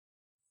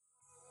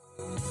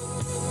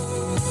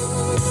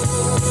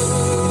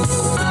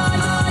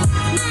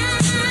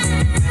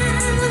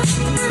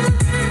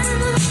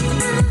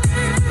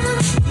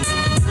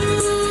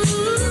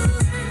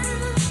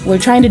we're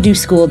trying to do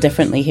school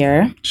differently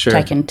here, Sure.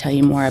 which I can tell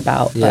you more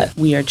about. Yeah. But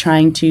we are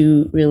trying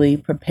to really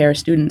prepare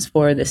students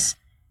for this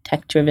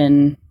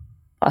tech-driven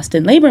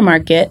Boston labor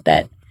market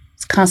that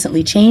is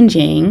constantly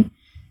changing.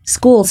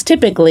 Schools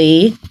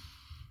typically,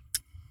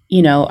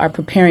 are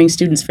preparing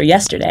students for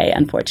yesterday,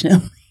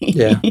 unfortunately.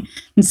 Yeah.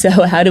 And so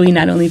how do we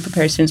not only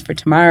prepare students for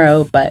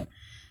tomorrow, but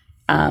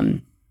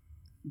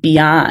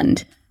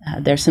beyond?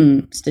 There's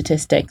some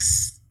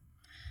statistics,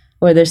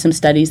 or there's some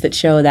studies that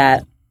show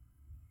that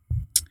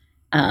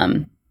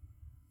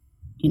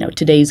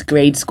today's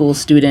grade school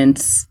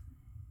students,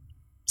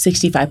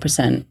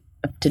 65%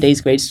 of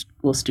today's grade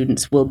school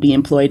students will be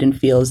employed in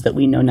fields that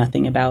we know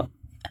nothing about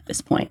at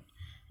this point.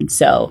 And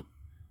so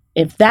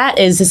if that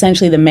is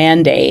essentially the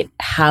mandate,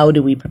 how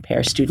do we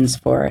prepare students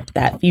for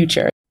that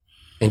future?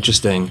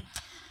 Interesting.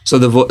 So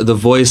the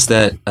voice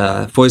that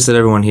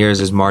everyone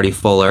hears is Marty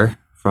Fuller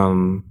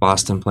from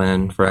Boston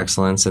Plan for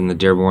Excellence and the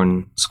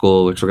Dearborn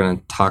School, which we're going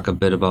to talk a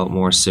bit about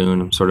more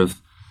soon. I'm sort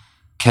of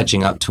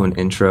catching up to an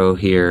intro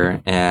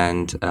here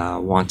and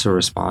want to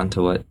respond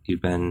to what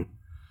you've been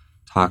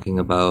talking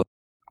about.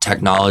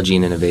 Technology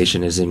and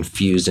innovation is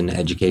infused into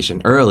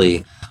education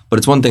early, but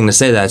it's one thing to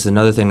say that. It's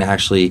another thing to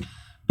actually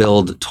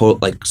build,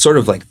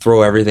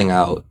 throw everything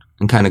out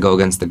and kind of go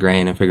against the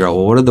grain and figure out,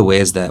 well, what are the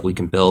ways that we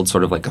can build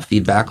sort of like a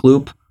feedback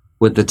loop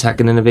with the tech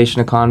and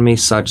innovation economy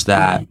such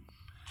that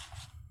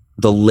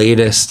the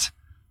latest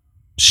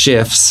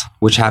shifts,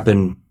 which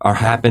are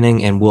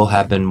happening and will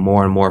happen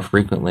more and more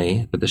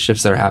frequently, but the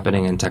shifts that are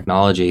happening in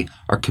technology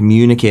are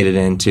communicated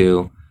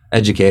into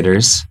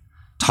educators,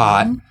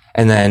 taught,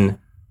 and then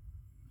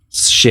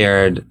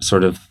shared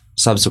sort of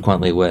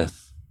subsequently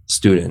with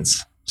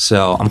students.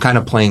 So I'm kind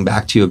of playing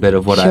back to you a bit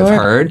of what I've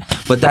heard,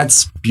 but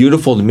that's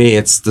beautiful to me.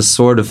 It's the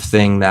sort of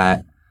thing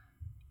that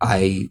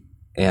I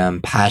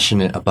am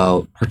passionate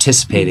about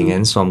participating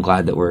in. So I'm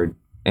glad that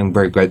I'm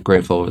very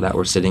grateful that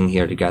we're sitting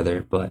here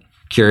together, but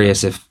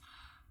curious if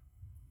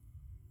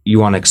you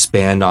want to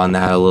expand on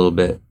that a little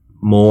bit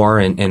more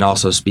and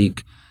also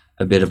speak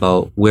a bit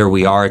about where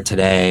we are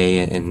today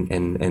and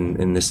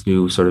in this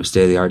new sort of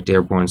state-of-the-art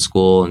Dearborn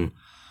School and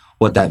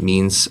what that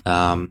means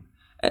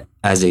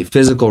as a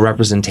physical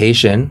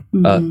representation,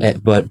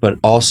 but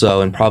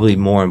also, and probably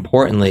more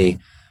importantly,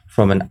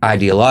 from an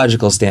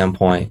ideological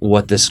standpoint,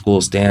 what this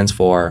school stands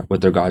for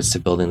with regards to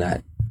building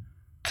that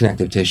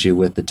connective tissue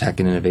with the tech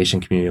and innovation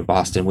community of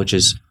Boston, which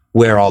is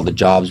where all the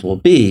jobs will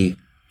be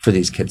for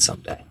these kids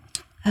someday.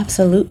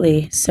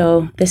 Absolutely.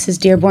 So this is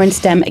Dearborn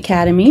STEM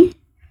Academy.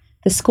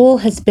 The school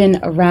has been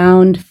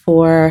around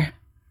for,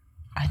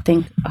 I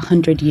think,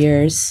 100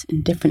 years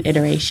in different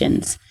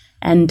iterations.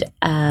 And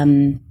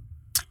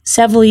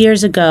several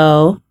years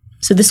ago,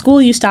 so the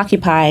school used to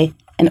occupy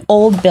an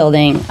old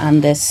building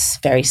on this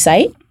very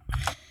site.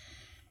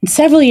 And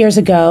several years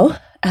ago,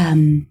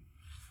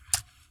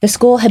 the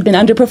school had been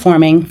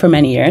underperforming for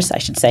many years, I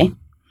should say.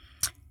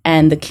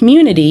 And the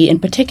community, in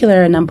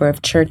particular, a number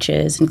of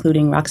churches,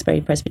 including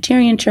Roxbury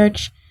Presbyterian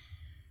Church,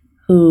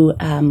 who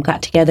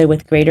got together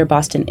with Greater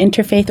Boston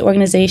Interfaith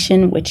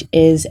Organization, which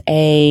is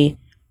a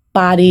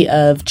body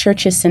of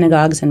churches,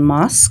 synagogues, and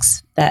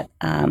mosques that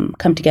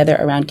come together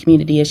around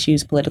community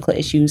issues, political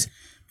issues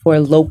for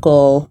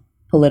local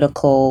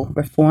political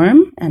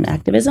reform and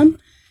activism.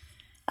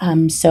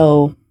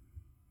 So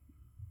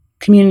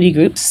community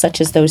groups such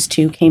as those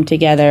two came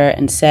together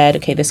and said,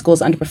 okay, the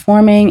school's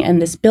underperforming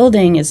and this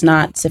building is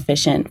not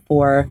sufficient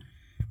for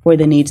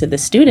the needs of the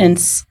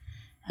students.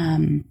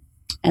 And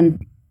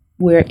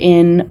we're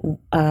in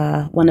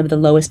one of the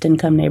lowest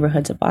income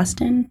neighborhoods of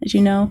Boston, as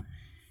you know.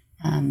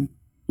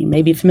 You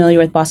may be familiar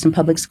with Boston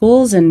Public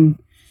Schools and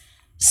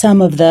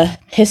some of the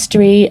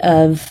history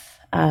of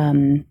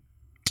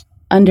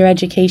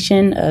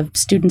undereducation of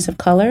students of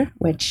color,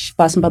 which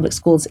Boston Public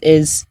Schools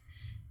is,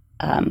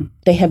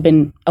 they have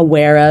been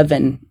aware of,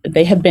 and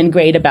they have been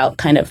great about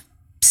kind of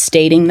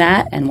stating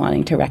that and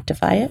wanting to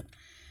rectify it.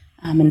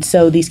 And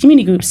so these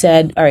community groups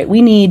said, all right,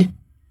 we need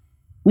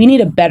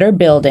a better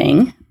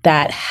building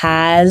that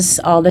has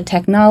all the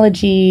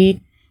technology.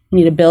 We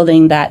need a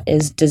building that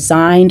is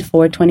designed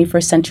for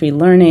 21st century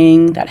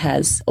learning, that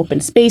has open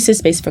spaces,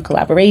 space for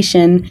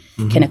collaboration,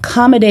 can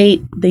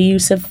accommodate the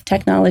use of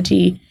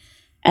technology.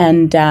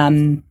 And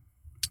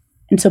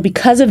so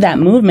because of that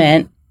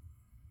movement,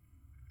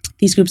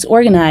 these groups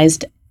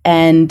organized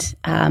and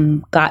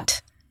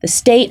got the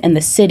state and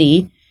the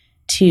city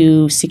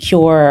to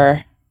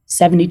secure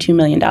 $72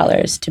 million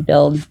to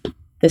build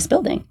this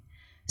building.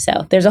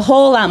 So there's a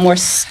whole lot more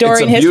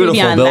story and history beyond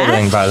that. It's a beautiful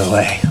building, by the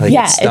way.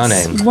 It's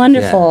stunning. It's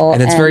wonderful. Yeah.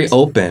 And it's very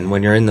open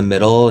when you're in the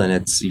middle,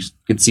 and you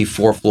can see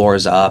 4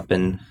 floors up,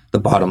 and the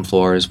bottom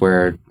floor is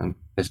where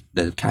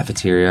the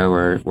cafeteria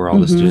where all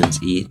the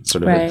students eat.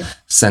 Sort of a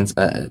sense,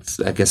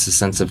 I guess, a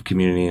sense of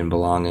community and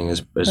belonging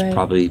is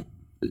probably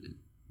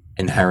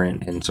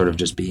inherent in sort of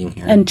just being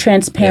here. And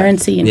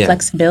transparency and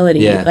flexibility.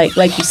 Yeah.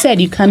 Like you said,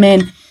 you come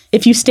in,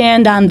 if you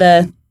stand on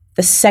the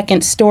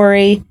second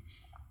story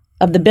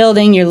of the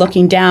building, you're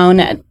looking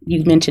down at,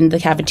 you mentioned the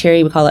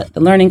cafeteria, we call it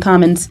the Learning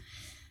Commons.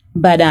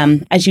 But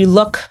as you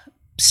look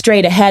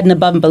straight ahead and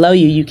above and below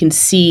you, you can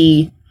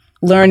see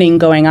learning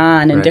going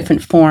on in Right.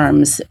 different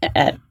forms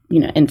at,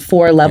 in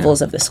 4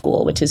 levels of the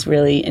school, which is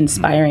really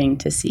inspiring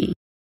to see.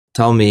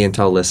 Tell me and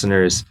tell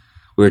listeners,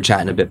 we were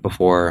chatting a bit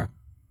before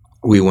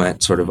we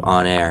went sort of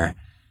on air.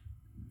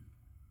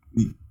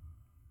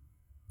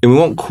 And we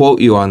won't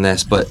quote you on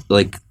this, but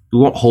like, we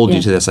won't hold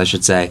you to this, I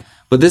should say.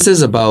 But this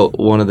is about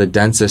one of the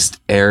densest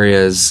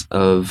areas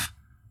of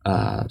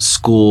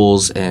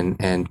schools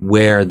and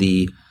where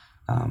the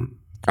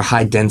a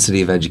high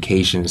density of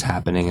education is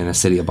happening in the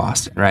city of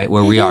Boston, right?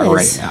 Where we are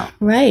right now.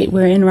 Right.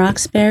 We're in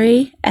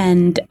Roxbury,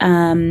 and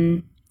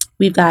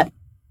we've got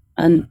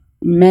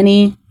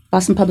many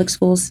Boston Public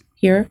Schools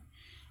here.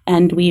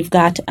 And we've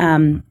got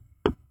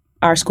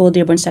our school,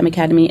 Dearborn STEM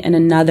Academy, and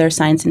another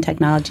science and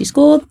technology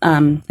school,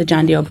 the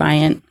John D.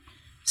 O'Brien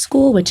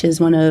School, which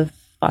is one of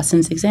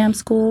Boston's exam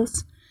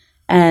schools.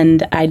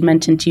 And I'd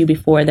mentioned to you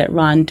before that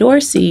Ron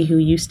Dorsey, who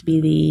used to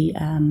be the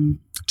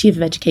chief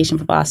of education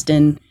for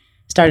Boston,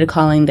 started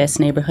calling this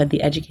neighborhood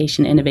the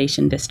Education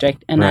Innovation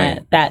District. And Right.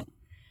 that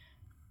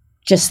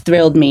just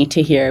thrilled me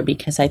to hear,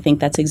 because I think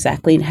that's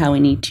exactly how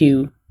we need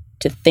to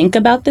think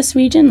about this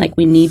region. Like,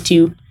 we need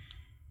to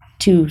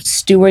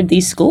steward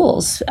these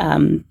schools,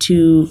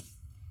 to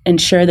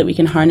ensure that we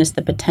can harness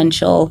the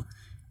potential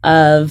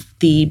of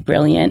the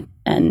brilliant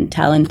and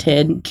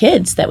talented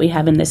kids that we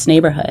have in this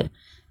neighborhood,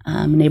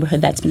 a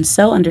neighborhood that's been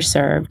so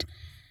underserved.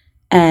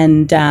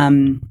 And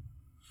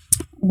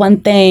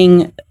one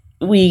thing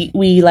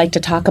we like to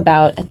talk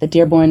about at the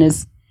Dearborn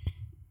is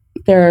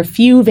there are a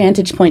few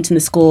vantage points in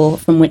the school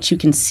from which you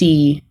can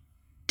see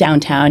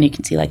downtown. You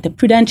can see like the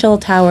Prudential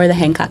Tower, the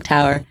Hancock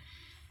Tower,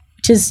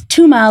 which is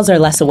 2 miles or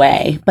less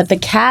away. But the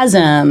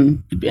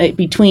chasm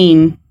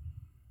between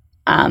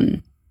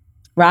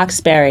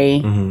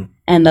Roxbury Mm-hmm.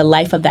 and the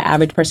life of the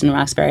average person in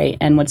Roxbury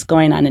and what's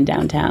going on in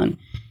downtown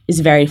is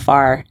very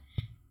far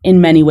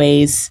in many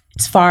ways.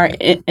 It's far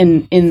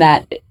in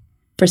that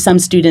for some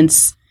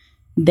students,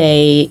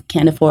 they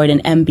can't afford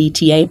an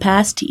MBTA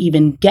pass to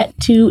even get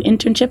to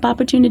internship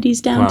opportunities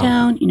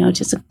downtown.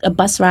 Just a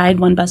bus ride,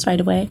 one bus ride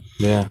away.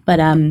 Yeah. But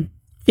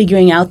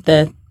figuring out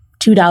the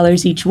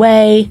 $2 each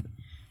way,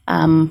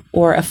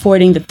 or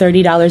affording the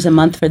 $30 a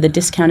month for the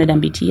discounted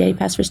MBTA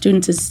pass for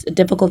students is a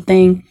difficult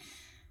thing.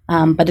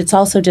 But it's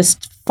also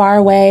just far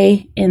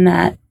away in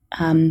that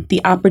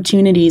the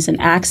opportunities and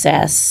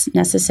access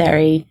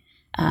necessary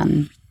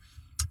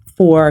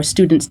for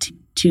students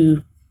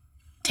to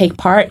take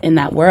part in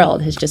that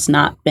world has just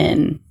not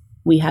been,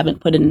 we haven't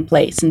put it in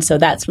place. And so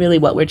that's really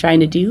what we're trying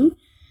to do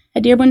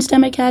at Dearborn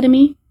STEM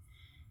Academy,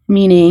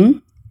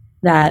 meaning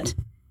that,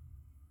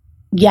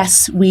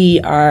 yes, we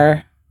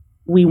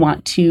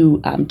want to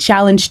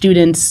challenge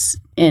students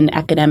in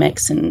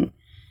academics and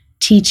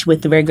teach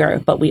with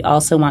rigor, but we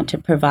also want to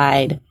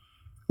provide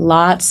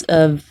lots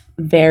of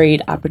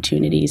varied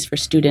opportunities for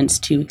students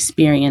to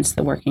experience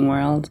the working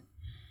world,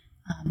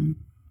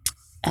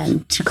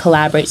 and to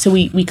collaborate. So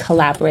we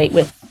collaborate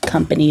with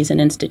companies and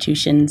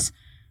institutions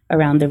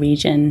around the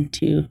region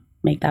to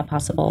make that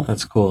possible.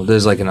 That's cool.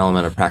 There's like an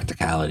element of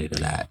practicality to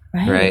that,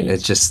 right?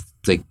 It's just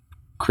like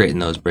creating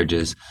those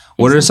bridges.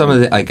 What are some of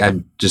the, like,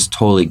 I'm just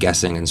totally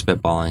guessing and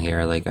spitballing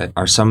here, like,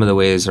 are some of the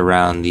ways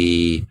around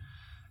the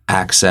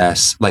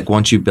access, like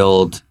once you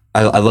build,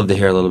 I'd love to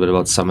hear a little bit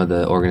about some of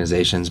the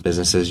organizations,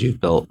 businesses you've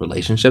built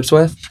relationships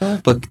with. Sure.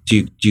 But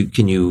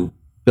can you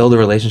build a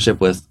relationship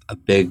with a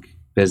big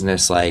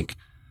business? Like,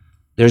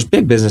 there's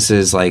big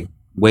businesses like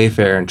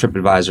Wayfair and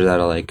TripAdvisor that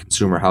are like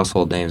consumer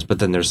household names, but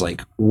then there's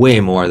like way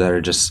more that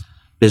are just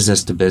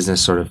business to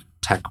business sort of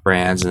tech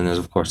brands. And then there's,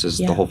 of course,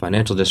 the whole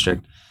financial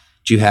district.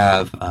 Do you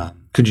have,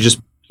 could you just,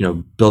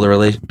 build a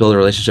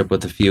relationship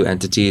with a few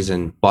entities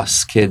and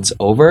bus kids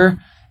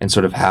over and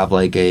sort of have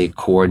like a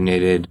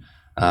coordinated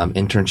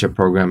internship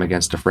program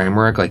against a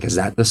framework? Like, is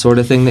that the sort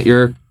of thing that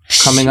you're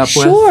coming up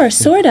with? Sure,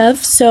 sort of.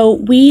 So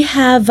we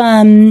have,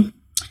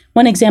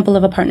 one example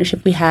of a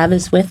partnership we have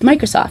is with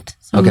Microsoft.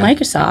 So Okay.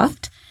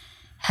 Microsoft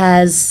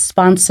has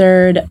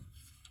sponsored,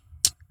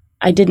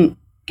 I didn't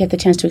get the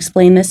chance to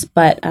explain this,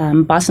 but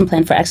Boston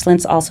Plan for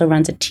Excellence also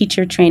runs a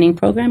teacher training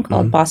program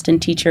called Boston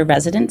Teacher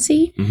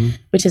Residency,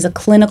 which is a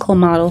clinical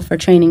model for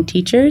training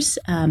teachers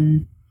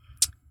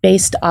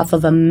based off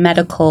of a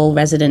medical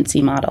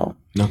residency model.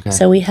 Okay.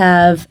 So we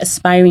have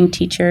aspiring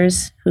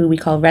teachers who we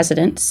call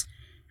residents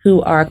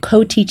who are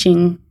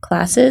co-teaching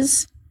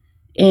classes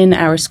in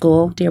our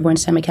school, Dearborn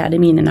STEM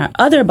Academy, and in our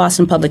other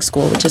Boston Public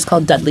School, which is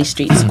called Dudley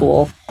Street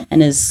School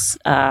and is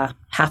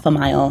half a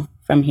mile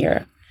from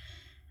here.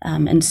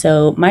 And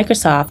so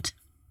Microsoft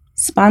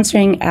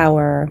sponsoring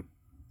our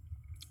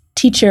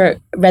teacher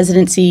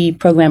residency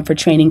program for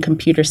training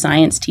computer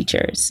science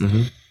teachers.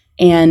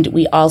 And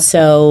we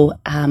also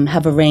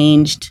have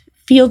arranged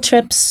field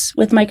trips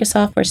with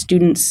Microsoft where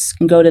students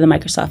can go to the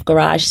Microsoft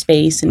Garage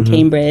space in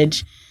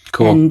Cambridge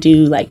and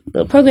do like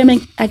little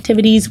programming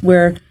activities.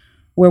 We're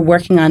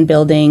working on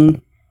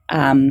building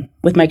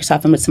with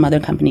Microsoft and with some other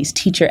companies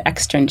teacher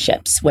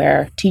externships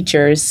where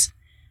teachers,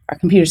 our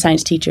computer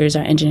science teachers,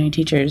 our engineering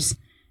teachers,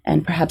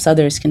 and perhaps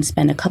others can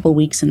spend a couple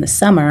weeks in the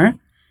summer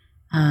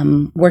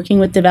working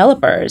with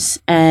developers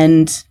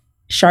and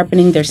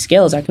sharpening their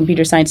skills. Our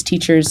computer science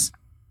teachers,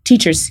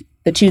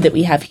 the two that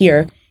we have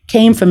here,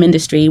 came from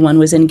industry. One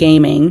was in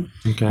gaming,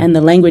 and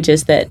the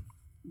languages that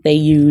they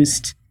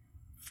used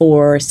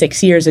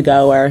 6 years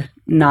ago are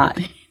not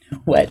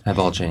what have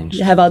all changed.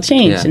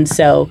 Yeah. And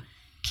so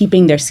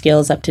keeping their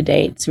skills up to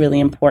date is really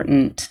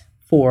important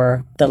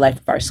for the life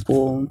of our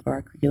school and for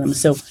our curriculum.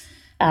 So,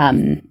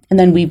 and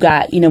then we've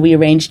got, we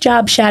arrange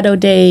job shadow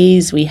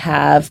days. We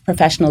have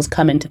professionals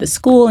come into the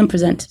school and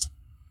present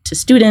to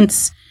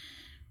students.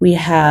 We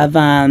have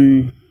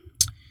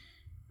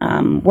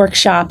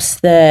workshops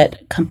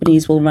that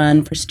companies will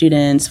run for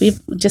students. We have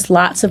just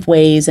lots of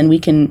ways, and we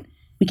can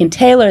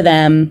tailor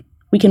them.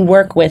 We can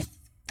work with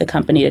the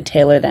company to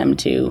tailor them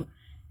to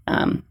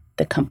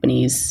the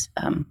company's,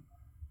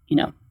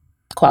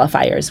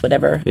 qualifiers,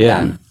 whatever.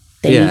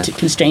 They need to,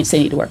 constraints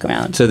they need to work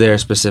around. To their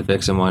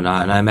specifics and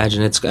whatnot. And I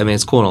imagine it's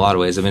cool in a lot of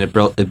ways. I mean,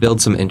 it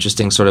builds some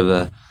interesting sort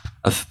of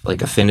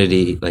like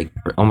affinity, like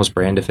almost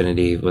brand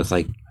affinity with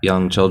like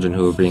young children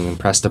who are being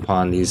impressed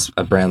upon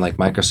a brand like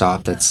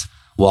Microsoft that's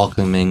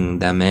welcoming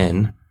them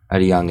in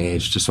at a young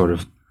age to sort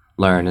of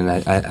learn. And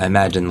I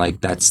imagine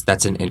like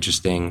that's an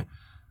interesting,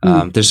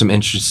 there's some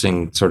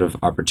interesting sort of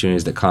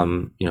opportunities that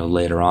come,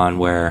 later on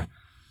where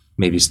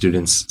maybe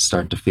students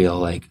start to feel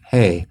like,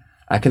 hey,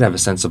 I could have a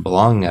sense of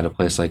belonging at a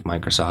place like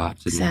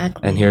Microsoft.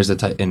 Exactly. And here's the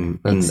type,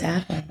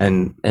 exactly.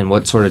 And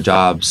what sort of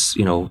jobs,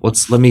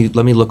 let me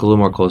look a little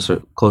more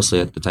closely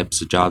at the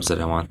types of jobs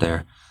that I want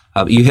there.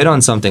 You hit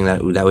on something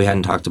that we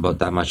hadn't talked about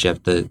that much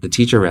yet, the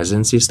teacher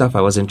residency stuff.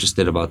 I was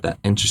interested about that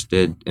in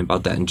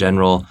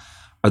general.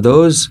 Are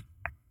those,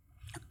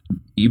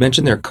 you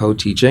mentioned they're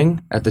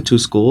co-teaching at the two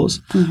schools.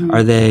 Mm-hmm.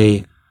 Are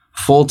they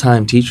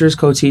full-time teachers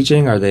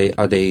co-teaching? Are they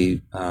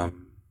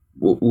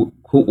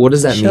what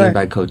does that mean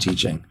by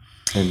co-teaching?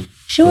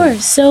 Sure.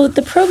 So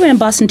the program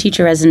Boston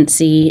Teacher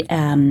Residency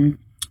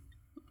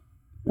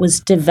was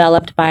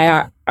developed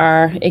by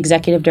our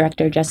executive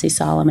director, Jesse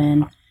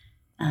Solomon.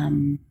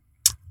 And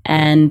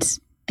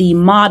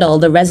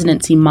the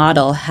residency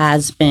model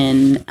has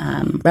been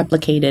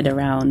replicated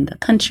around the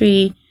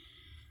country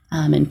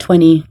in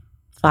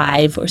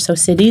 25 or so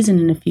cities and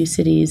in a few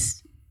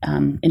cities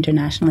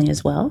internationally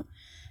as well.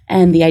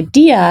 And the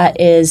idea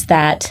is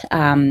that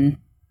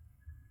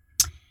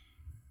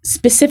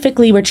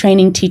specifically, we're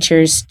training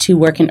teachers to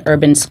work in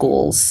urban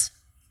schools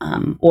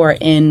or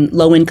in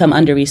low-income,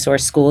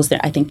 under-resourced schools.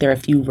 I think there are a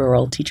few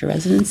rural teacher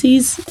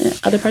residencies in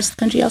other parts of the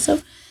country also.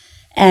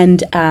 And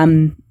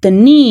the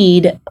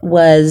need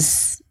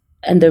was,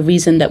 and the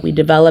reason that we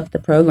developed the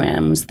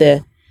program was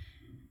the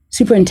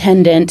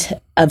superintendent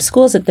of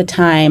schools at the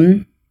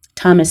time,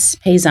 Thomas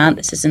Payzant,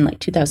 this is in like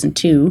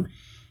 2002,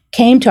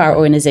 came to our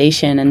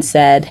organization and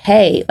said,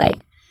 hey, like,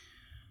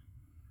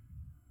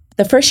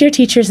 the first-year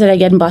teachers that I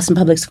get in Boston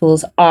Public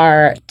Schools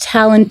are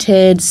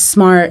talented,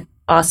 smart,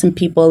 awesome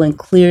people, and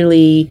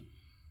clearly,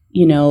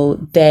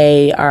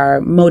 they are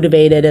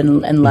motivated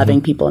and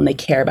loving people, and they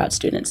care about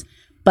students.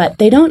 But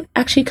they don't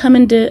actually come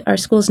into our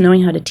schools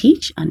knowing how to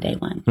teach on day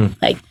one.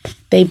 Like,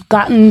 they've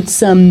gotten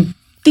some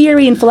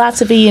theory and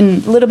philosophy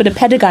and a little bit of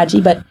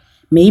pedagogy, but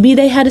maybe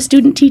they had a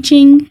student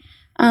teaching,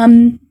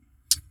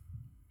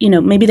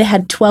 maybe they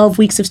had 12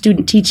 weeks of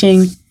student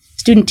teaching.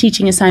 Student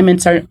teaching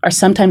assignments are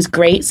sometimes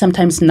great,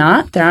 sometimes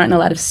not. There aren't a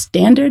lot of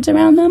standards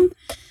around them.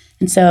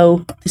 And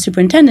so the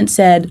superintendent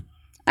said,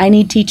 I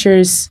need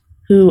teachers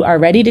who are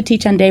ready to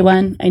teach on day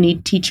one. I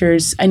need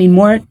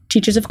more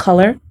teachers of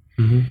color.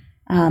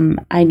 Mm-hmm.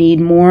 I need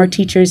more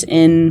teachers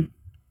in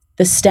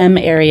the STEM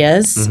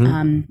areas,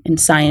 in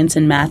science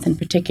and math in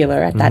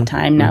particular at that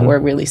time. Now we're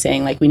really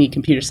saying like we need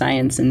computer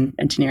science and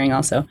engineering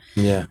also.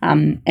 Yeah.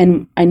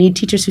 And I need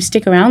teachers who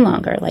stick around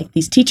longer. Like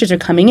these teachers are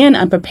coming in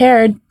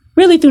unprepared,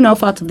 really through no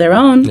fault of their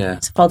own. Yeah.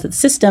 It's a fault of the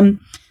system.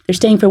 They're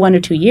staying for 1 or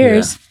 2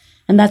 years. Yeah.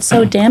 And that's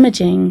so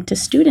damaging to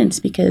students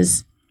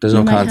because there's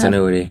no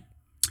continuity.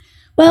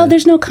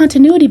 There's no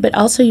continuity, but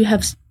also you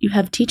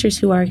have teachers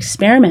who are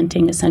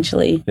experimenting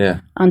essentially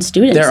on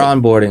students. They're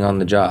onboarding on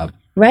the job.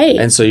 Right.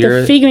 And so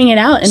they're figuring it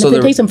out. And if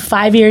it takes them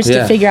 5 years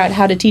to figure out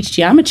how to teach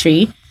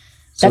geometry,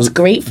 that's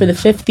great for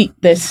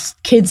the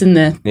kids in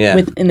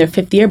in their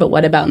fifth year. But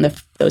what about in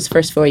those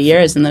first 4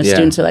 years? And those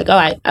students are like,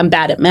 oh, I'm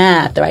bad at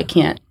math, or I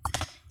can't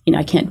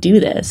do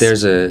this.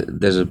 There's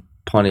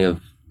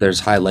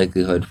high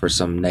likelihood for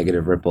some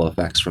negative ripple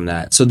effects from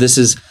that. So this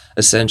is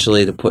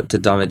essentially to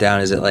dumb it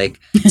down. Is it like,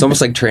 it's almost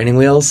like training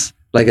wheels?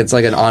 Like it's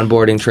like an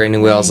onboarding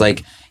training wheels.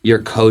 Like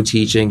you're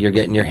co-teaching, you're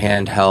getting your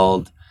hand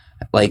held.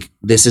 Like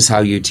this is how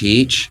you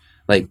teach,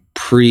 like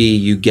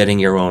you getting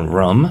your own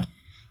room.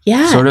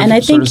 Yeah. And I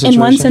think in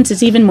one sense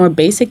it's even more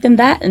basic than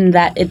that, in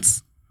that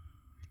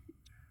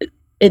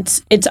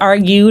it's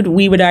argued,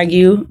 we would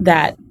argue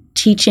that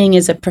teaching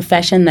is a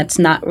profession that's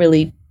not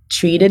really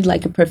treated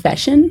like a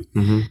profession.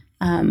 Mm-hmm.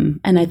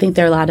 And I think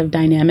there are a lot of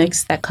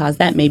dynamics that cause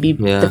that. Maybe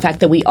the fact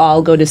that we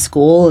all go to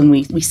school and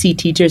we see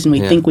teachers and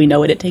we think we know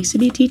what it takes to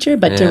be a teacher,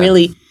 but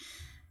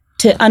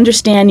to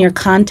understand your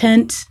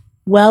content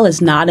well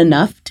is not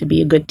enough to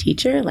be a good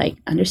teacher. Like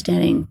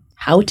understanding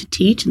how to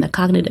teach and the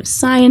cognitive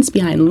science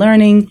behind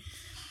learning.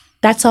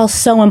 That's all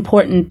so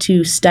important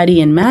to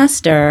study and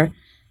master.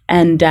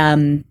 And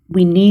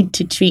we need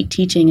to treat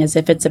teaching as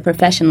if it's a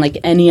profession like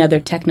any other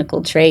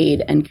technical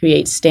trade and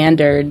create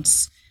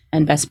standards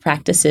and best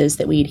practices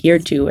that we adhere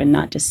to, and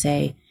not just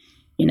say,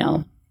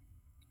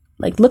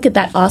 like, look at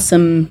that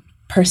awesome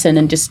person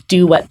and just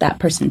do what that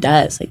person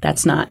does. Like,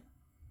 that's not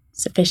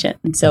sufficient.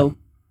 And so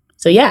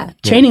yeah,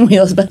 training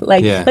wheels, but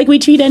like we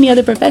treat any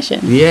other profession.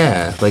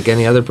 Yeah, like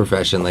any other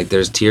profession, like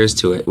there's tiers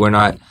to it.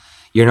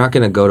 You're not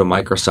going to go to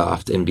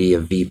Microsoft and be a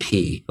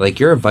VP. Like,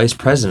 you're a vice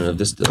president of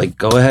this. Like,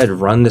 go ahead,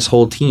 run this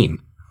whole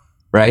team,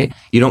 right?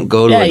 You don't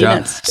go to a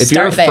job. If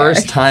you're a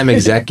first-time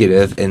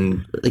executive,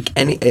 and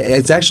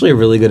it's actually a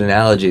really good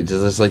analogy to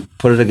just like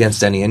put it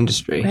against any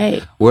industry.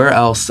 Right. Where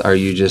else are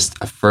you just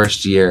a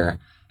first year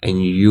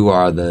and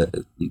you're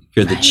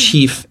the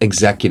chief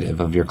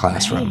executive of your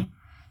classroom? Right.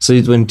 So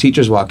when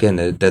teachers walk in,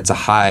 there's a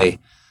high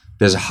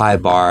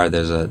bar.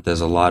 There's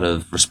a lot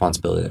of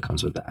responsibility that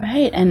comes with that.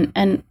 Right,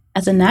 and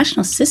as a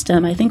national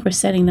system, I think we're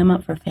setting them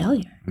up for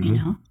failure.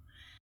 Mm-hmm.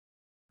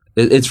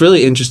 It's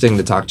really interesting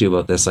to talk to you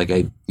about this. Like,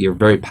 you're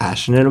very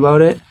passionate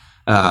about it.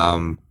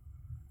 I'm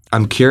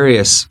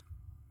curious.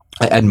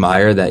 I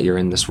admire that you're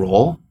in this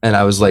role, and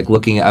I was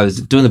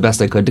doing the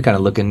best I could to kind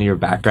of look into your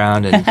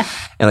background, and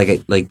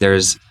I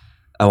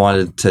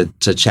wanted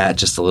to chat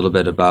just a little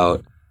bit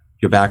about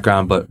your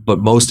background, but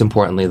most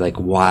importantly, like,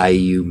 why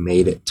you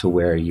made it to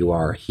where you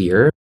are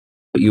here.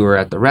 You were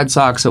at the Red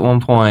Sox at one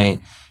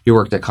point. You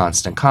worked at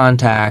Constant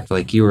Contact.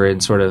 Like, you were in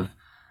the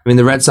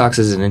Red Sox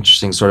is an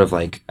interesting sort of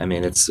like,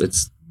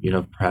 it's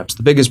perhaps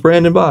the biggest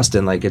brand in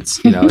Boston. Like,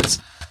 it's, it's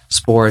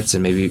sports,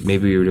 and maybe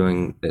you were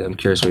doing, I'm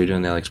curious what you're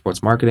doing there, like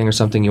sports marketing or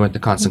something. You went to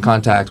Constant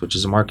Contact, which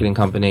is a marketing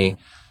company.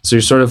 So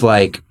you're sort of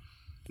like,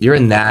 you're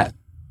in that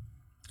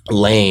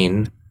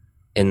lane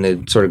in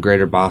the sort of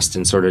greater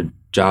Boston sort of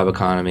job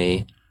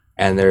economy.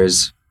 And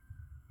there's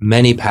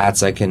many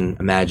paths I can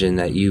imagine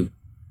that you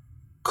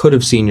could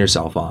have seen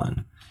yourself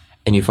on,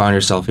 and you found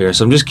yourself here.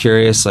 So I'm just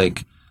curious,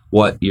 like,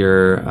 what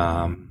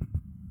your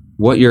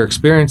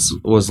experience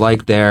was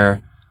like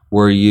there.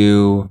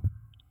 Did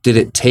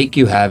it take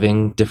you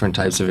having different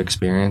types of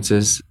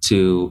experiences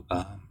to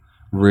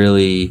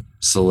really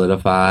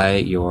solidify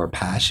your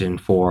passion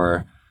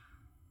for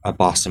a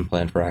Boston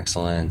Plan for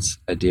Excellence,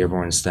 a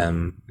Dearborn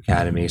STEM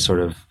Academy sort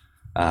of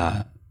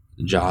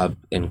job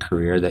and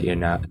career that you're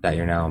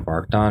now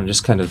embarked on?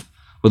 Just kind of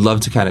would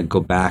love to kind of go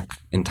back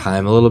in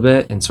time a little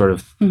bit and sort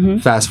of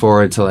fast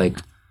forward to like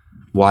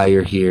why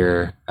you're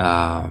here,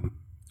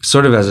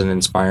 sort of as an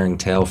inspiring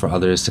tale for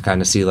others to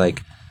kind of see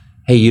like,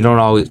 hey, you don't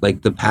always,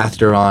 like, the path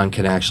you're on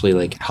can actually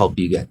like help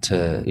you get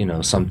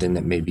to, something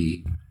that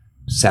maybe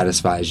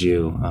satisfies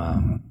you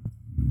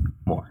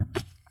more.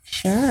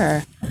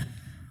 Sure.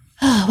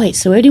 Oh, wait,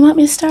 so where do you want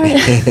me to start?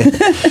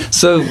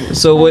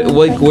 So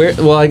where,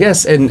 well, I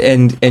guess,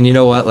 and you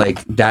know what,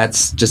 like,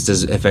 that's just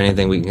as, if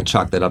anything, we can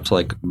chalk that up to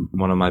like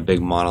one of my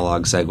big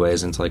monologue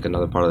segues into like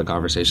another part of the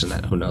conversation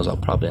that, who knows, I'll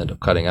probably end up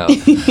cutting out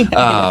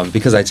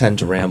because I tend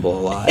to ramble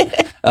a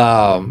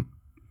lot.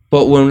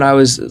 But when I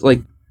was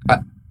like,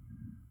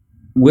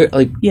 where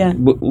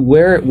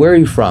are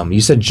you from? You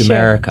said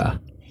Jamaica.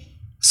 Sure.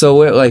 So,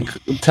 like,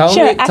 tell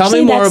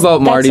me more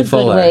about Marty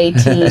Fuller.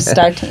 That's a good way to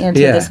start to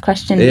answer this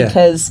question,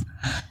 because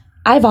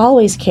I've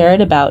always cared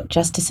about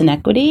justice and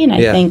equity, and I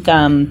think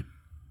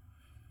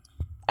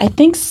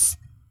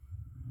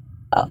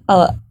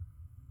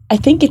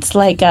it's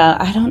like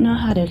I don't know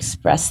how to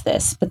express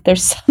this, but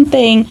there's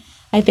something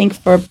I think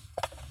for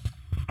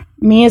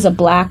me as a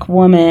Black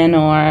woman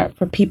or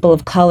for people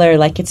of color,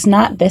 like, it's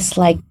not this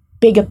like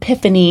big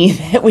epiphany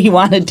that we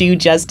want to do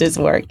justice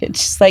work. It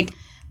just like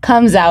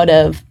comes out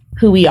of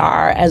who we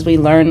are as we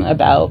learn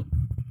about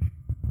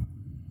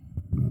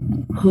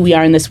who we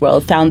are in this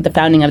world, the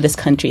founding of this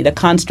country, the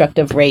construct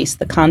of race,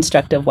 the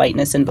construct of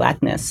whiteness and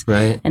Blackness,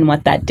 right, and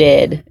what that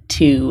did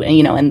to,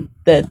 and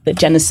the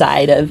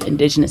genocide of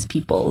indigenous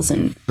peoples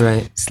and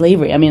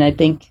slavery. I mean, I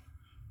think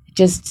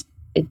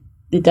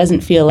it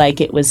doesn't feel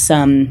like it was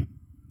some,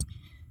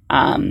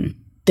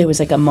 there was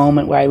like a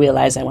moment where I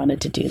realized I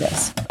wanted to do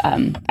this.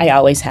 I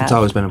always have. It's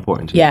always been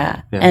important to you.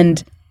 Yeah.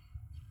 And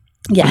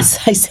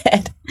yes, I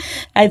said,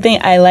 I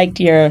think I liked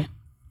your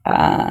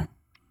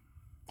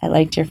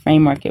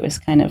framework. It was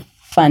kind of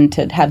fun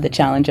to have the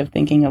challenge of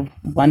thinking of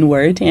one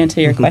word to answer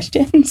your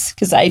questions,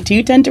 because I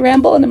too tend to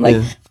ramble, and I'm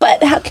like,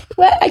 but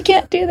I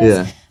can't do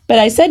this. Yeah. But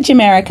I said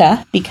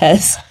Jamaica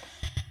because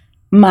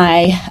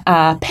my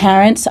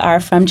parents are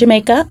from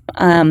Jamaica.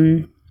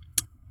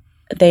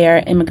 They are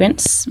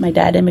immigrants. My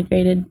dad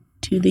immigrated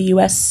to the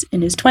U.S.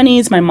 in his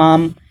 20s. My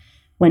mom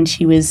when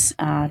she was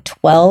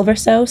 12 or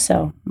so.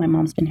 So my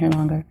mom's been here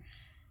longer.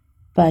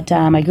 But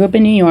I grew up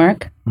in New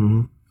York.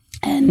 Mm-hmm.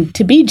 And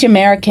to be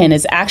Jamaican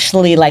is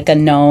actually like a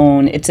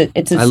known. It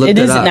is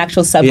an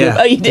actual subgroup. Yeah.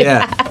 Oh, you did.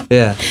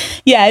 Yeah.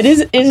 It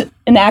is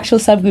an actual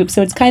subgroup.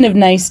 So it's kind of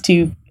nice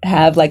to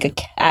have like a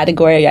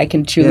category I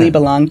can truly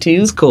belong to.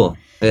 It's cool.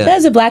 Yeah.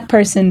 As a Black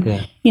person,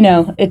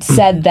 it's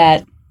said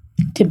that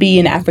to be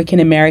an African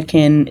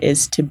American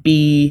is to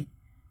be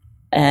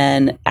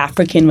an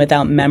African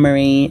without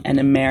memory, an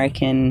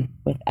American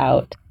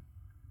without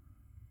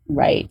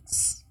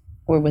rights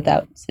or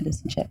without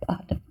citizenship. I'll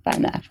have to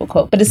find the actual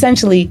quote. But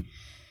essentially,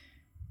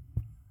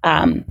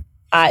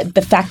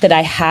 the fact that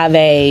I have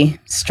a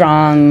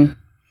strong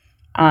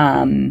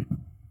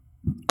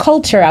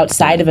culture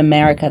outside of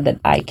America that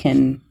I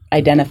can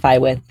identify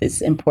with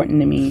is important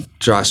to me.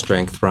 Draw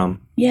strength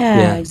from.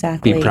 Yeah,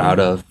 exactly. Be proud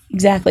of.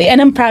 Exactly.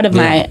 And I'm proud of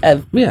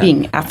Yeah.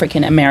 being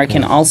African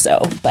American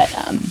also, but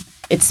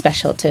it's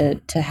special to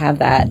have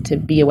that, to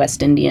be a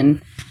West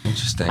Indian.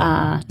 Interesting.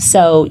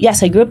 So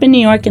yes, I grew up in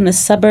New York in the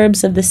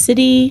suburbs of the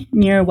city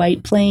near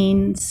White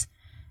Plains,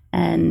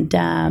 and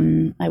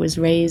I was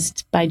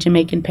raised by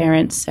Jamaican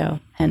parents, so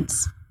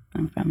hence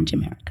I'm from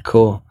Jamaica.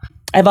 Cool.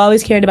 I've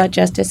always cared about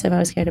justice. I've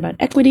always cared about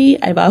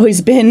equity. I've always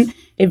been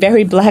a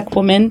very Black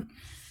woman,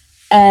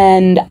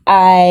 and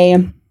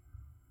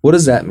What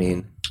does that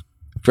mean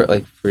for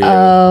you?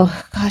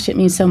 Oh gosh, it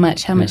means so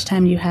much. How much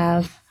time do you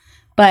have?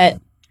 But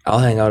I'll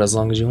hang out as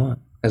long as you want.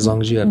 As long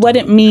as you have what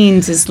time. it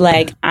means is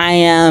like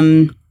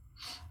I'm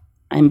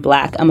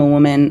Black. I'm a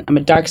woman. I'm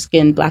a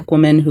dark-skinned Black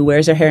woman who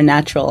wears her hair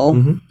natural,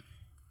 Mhm.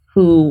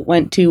 who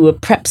went to a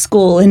prep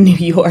school in New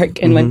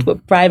York and went to a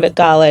private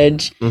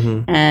college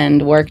Mhm.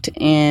 and worked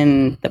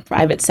in the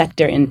private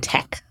sector in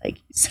tech. Like,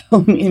 so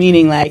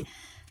meaning like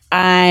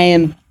I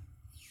am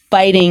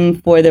fighting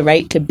for the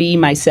right to be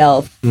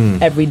myself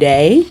every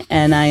day,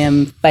 and I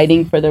am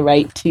fighting for the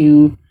right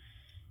to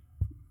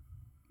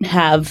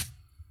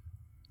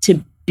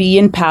be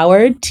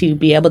empowered, to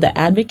be able to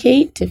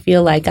advocate, to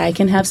feel like I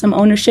can have some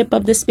ownership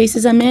of the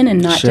spaces I'm in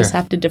and not Sure. just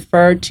have to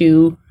defer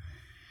to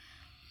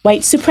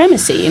white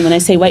supremacy. And when I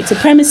say white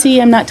supremacy,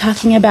 I'm not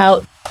talking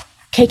about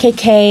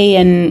KKK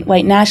and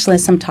white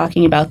nationalists. I'm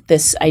talking about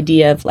this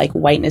idea of like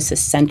whiteness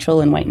is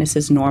central and whiteness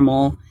is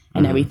normal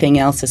and everything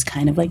else is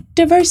kind of like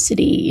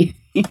diversity.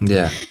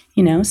 Yeah.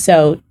 You know,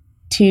 so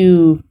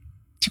to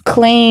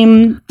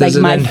claim Does like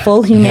it my then-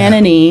 full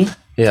humanity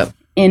Yep.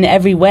 in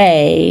every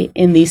way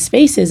in these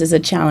spaces is a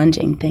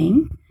challenging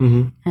thing.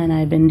 Mm-hmm. And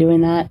I've been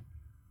doing that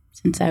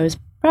since I was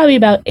probably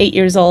about 8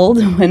 years old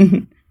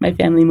when my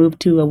family moved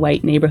to a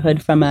white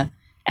neighborhood from a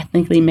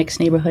ethnically mixed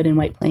neighborhood in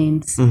White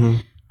Plains. Mm-hmm.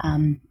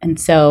 And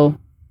so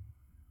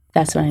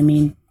that's what I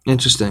mean.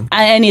 Interesting.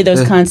 Any of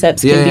those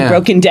concepts can be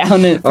broken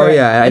down for I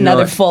know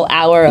another it. full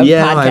hour of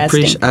Yeah, no,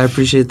 podcasting. I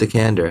appreciate the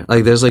candor.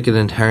 Like, there's like an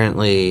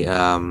inherently,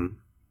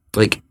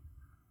 like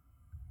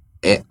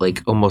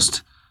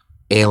almost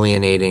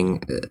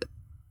alienating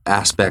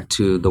aspect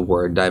to the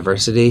word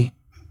diversity,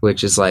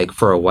 which is like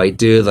for a white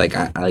dude, like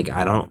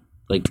I don't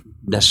like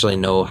necessarily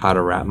know how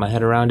to wrap my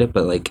head around it,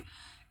 but like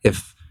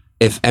if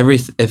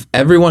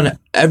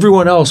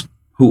everyone else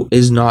who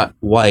is not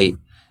white,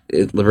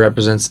 it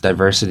represents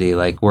diversity,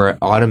 like we're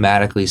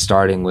automatically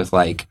starting with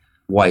like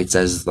whites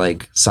as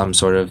like some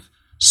sort of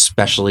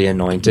specially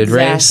anointed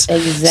race.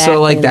 Exactly.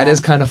 So like that is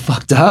kind of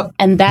fucked up.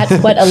 And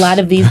that's what a lot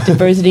of these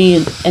diversity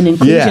and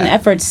inclusion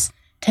efforts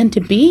tend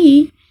to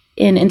be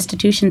in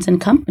institutions and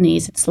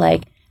companies. It's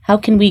like, how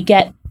can we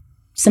get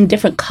some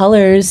different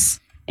colors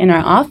in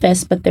our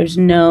office, but there's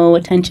no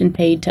attention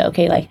paid to,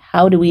 okay, like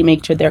how do we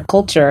make sure their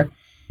culture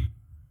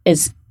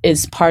is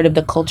part of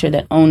the culture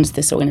that owns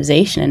this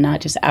organization and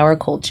not just our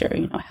culture?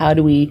 You know, how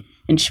do we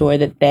ensure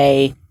that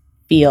they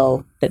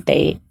feel that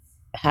they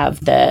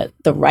have the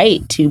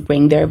right to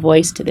bring their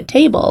voice to the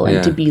table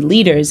and to be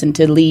leaders and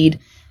to lead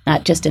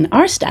not just in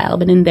our style,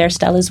 but in their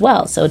style as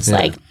well. So it's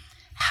like,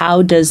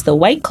 how does the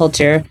white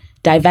culture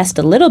divest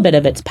a little bit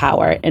of its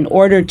power in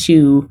order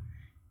to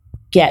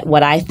get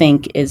what I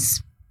think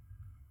is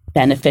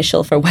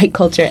beneficial for white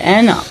culture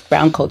and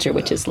brown culture,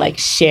 which is like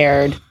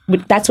shared.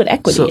 That's what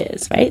equity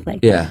is, right?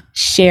 Like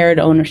shared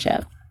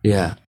ownership.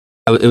 Yeah.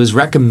 It was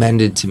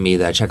recommended to me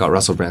that I check out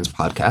Russell Brand's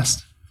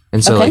podcast.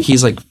 And so like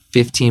he's like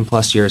 15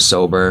 plus years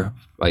sober,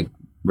 like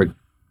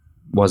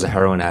was a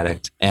heroin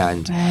addict.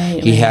 And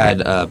he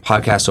had a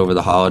podcast over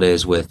the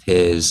holidays with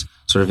his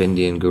sort of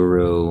Indian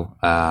guru,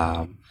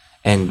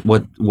 and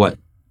what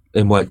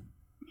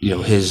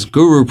his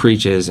guru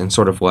preaches and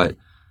sort of what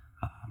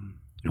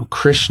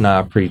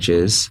Krishna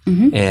preaches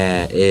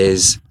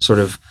is sort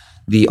of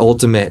the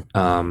ultimate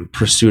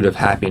pursuit of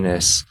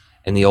happiness,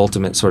 and the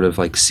ultimate sort of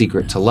like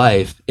secret to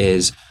life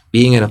is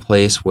being in a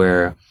place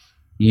where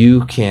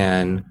you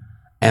can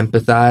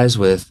empathize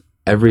with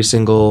every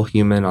single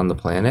human on the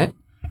planet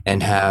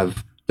and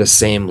have the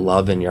same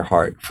love in your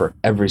heart for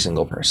every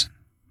single person.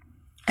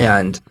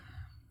 And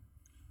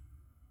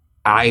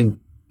I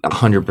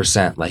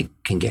 100% like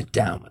can get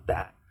down with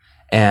that.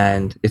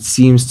 And it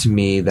seems to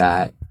me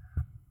that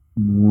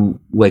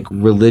like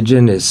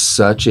religion is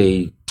such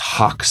a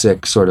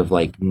toxic sort of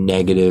like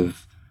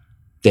negative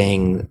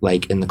thing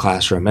like in the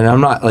classroom. And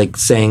I'm not like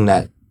saying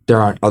that there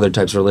aren't other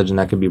types of religion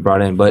that could be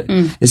brought in, but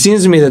it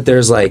seems to me that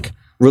there's like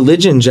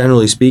religion,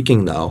 generally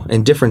speaking, though,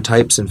 and different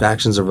types and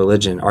factions of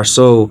religion are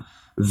so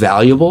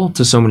valuable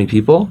to so many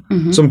people.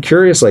 So I'm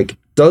curious, like,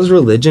 does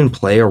religion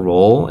play a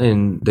role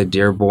in the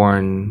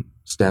Dearborn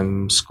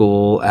STEM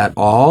school at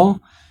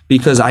all?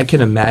 because I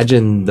can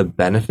imagine the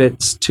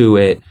benefits to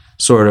it,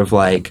 sort of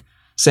like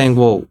saying,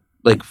 well,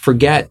 like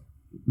forget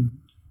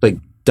like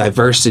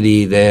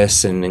diversity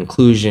this and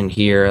inclusion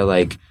here,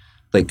 like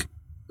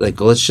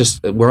let's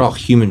just, we're all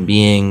human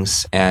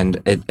beings,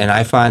 and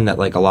I find that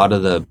like a lot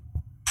of the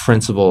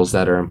principles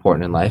that are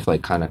important in life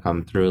like kind of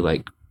come through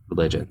like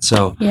religion.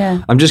 So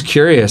Yeah. I'm just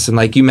curious, and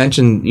like you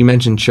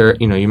mentioned church,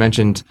 you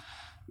mentioned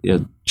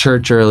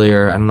church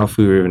earlier. I don't know if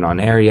we were even on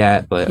air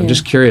yet, but I'm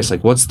just curious,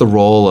 like what's the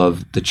role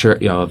of the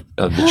church, of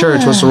the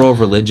church? What's the role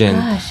of religion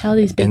Gosh, all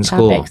these big in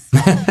school?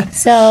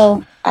 topics.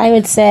 So I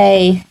could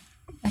say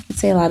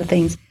a lot of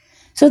things.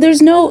 So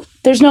there's no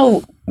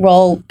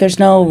role.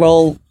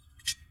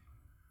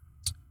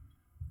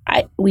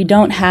 We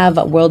don't have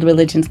a world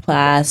religions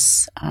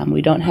class.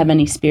 We don't have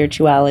any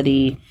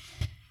spirituality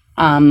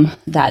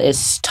that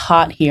is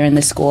taught here in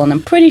the school. And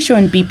I'm pretty sure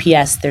in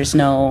BPS there's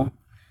no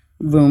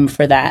room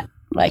for that,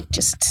 like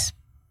just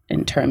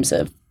in terms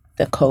of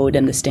the code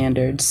and the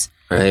standards.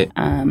 Right.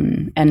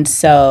 And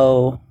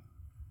so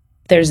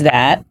there's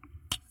that.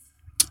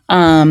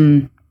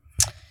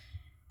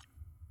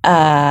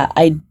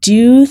 I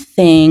do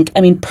think,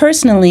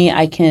 personally,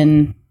 I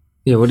can...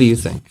 Yeah, what do you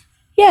think?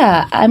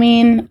 Yeah,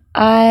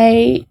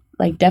 I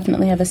like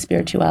definitely have a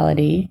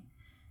spirituality,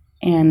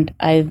 and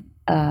I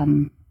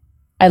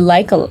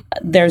like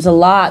there are a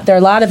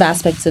lot of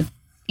aspects of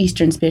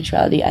Eastern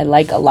spirituality I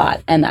like a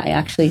lot, and I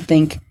actually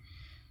think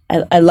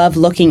I love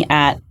looking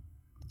at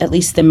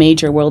least the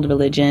major world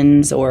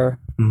religions or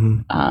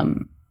some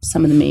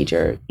of the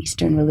major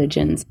Eastern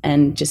religions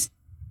and just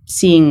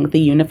seeing the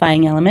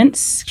unifying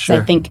elements.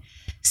 'Cause I think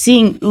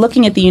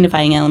looking at the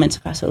unifying elements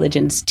across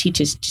religions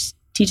teaches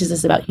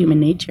us about human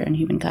nature and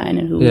humankind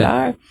and who we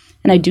are.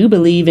 And I do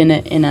believe in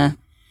a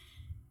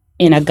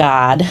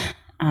God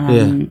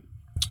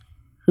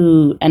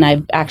who, and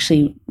I've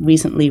actually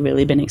recently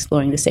really been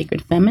exploring the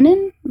sacred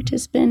feminine, which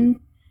has been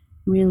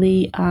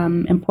really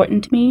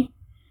important to me.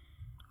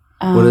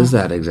 What is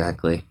that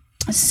exactly?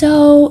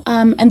 So,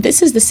 and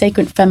this is the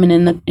sacred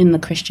feminine in the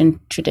Christian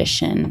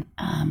tradition.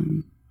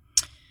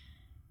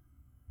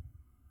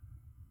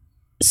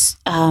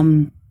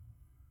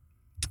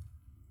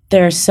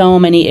 There are so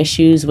many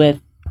issues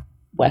with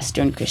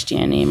Western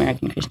Christianity,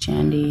 American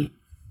Christianity,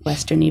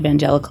 Western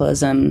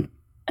evangelicalism,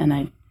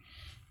 and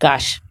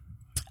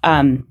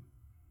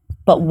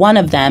but one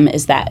of them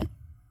is that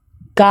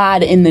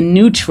God in the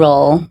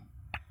neutral,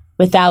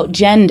 without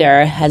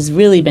gender, has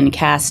really been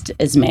cast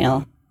as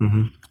male.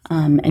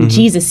 And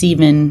Jesus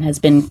even has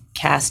been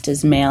cast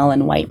as male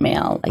and white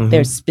male. Like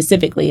there's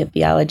specifically a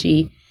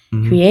theology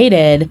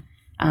created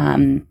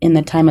in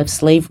the time of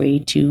slavery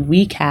to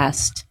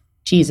recast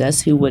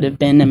Jesus, who would have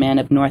been a man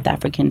of North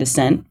African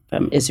descent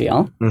from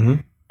Israel,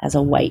 as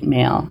a white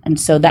male. And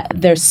so that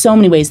there's so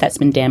many ways that's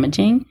been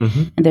damaging.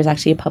 And there's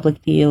actually a public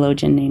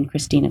theologian named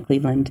Christina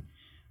Cleveland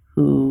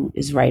who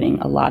is writing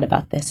a lot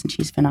about this, and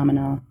she's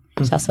phenomenal.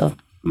 She's also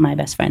my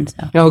best friend.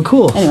 So. Oh,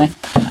 cool. Anyway,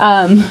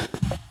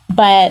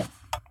 but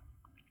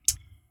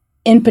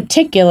in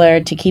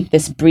particular, to keep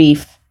this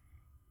brief,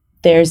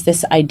 there's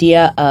this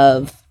idea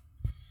of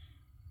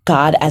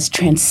God as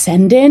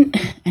transcendent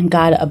and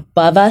God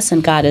above us,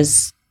 and God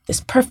is this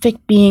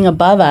perfect being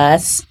above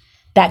us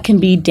that can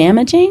be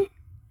damaging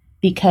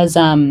because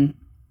that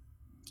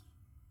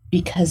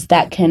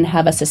can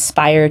have us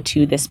aspire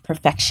to this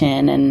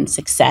perfection and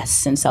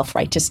success and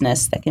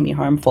self-righteousness that can be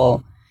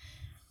harmful.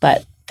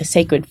 But the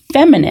sacred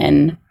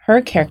feminine,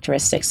 her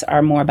characteristics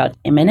are more about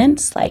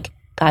immanence, like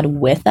God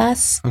with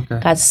us,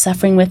 God's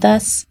suffering with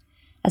us.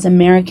 As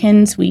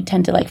Americans, we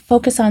tend to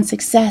focus on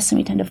success, and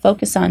we tend to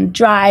focus on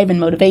drive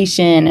and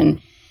motivation and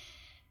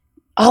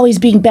always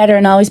being better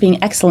and always being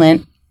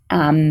excellent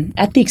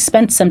at the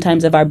expense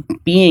sometimes of our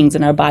beings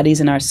and our bodies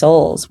and our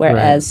souls.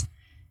 Whereas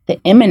the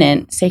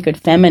immanent, sacred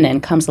feminine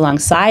comes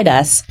alongside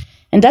us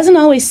and doesn't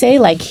always say,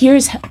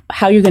 here's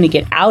how you're going to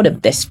get out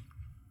of this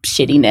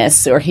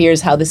shittiness, or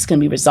here's how this is going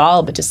to be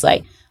resolved, but just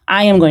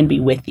I am going to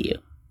be with you.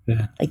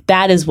 Yeah.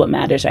 That is what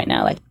matters right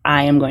now.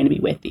 I am going to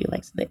be with you.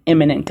 So the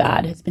immanent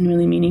God has been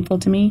really meaningful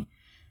to me.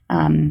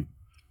 And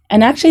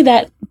actually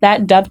that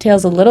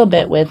dovetails a little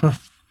bit with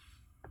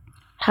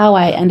how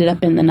I ended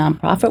up in the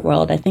nonprofit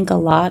world. I think a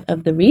lot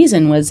of the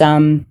reason was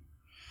I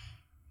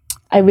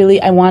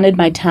wanted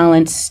my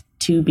talents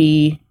to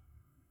be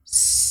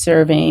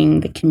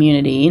serving the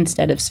community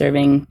instead of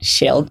serving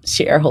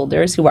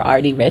shareholders who were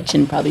already rich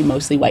and probably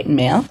mostly white and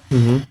male.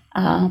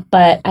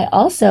 But I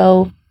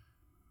also...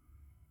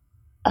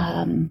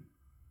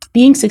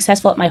 being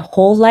successful at my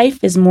whole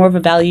life is more of a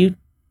value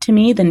to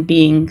me than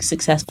being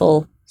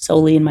successful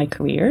solely in my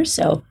career.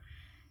 So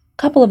a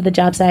couple of the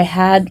jobs I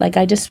had,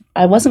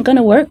 I wasn't going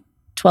to work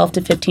 12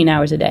 to 15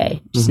 hours a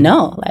day. Just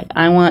no,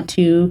 I want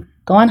to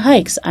go on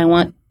hikes.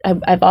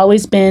 I've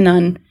always been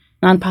on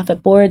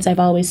nonprofit boards. I've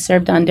always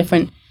served on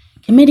different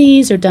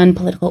committees or done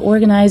political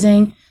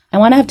organizing. I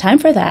want to have time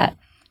for that.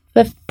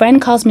 If a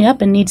friend calls me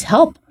up and needs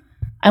help,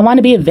 I want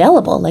to be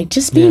available,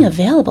 just being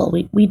available.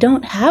 We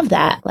don't have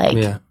that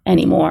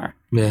anymore.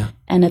 Yeah.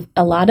 And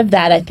a lot of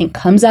that, I think,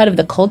 comes out of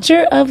the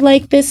culture of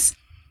this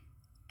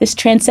this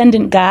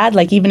transcendent God,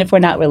 like even if we're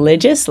not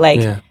religious,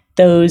 like Yeah.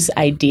 those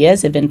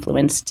ideas have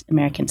influenced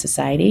American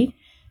society.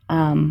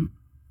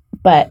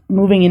 But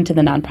moving into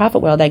the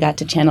nonprofit world, I got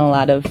to channel a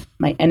lot of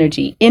my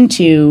energy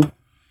into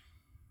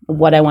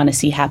what I want to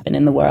see happen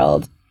in the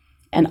world.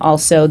 And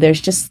also there's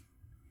just,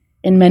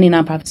 in many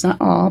nonprofits, not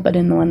all, but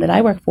in the one that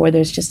I work for,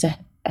 there's just a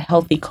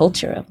healthy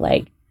culture of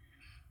like,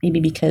 maybe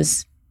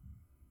because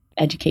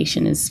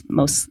education is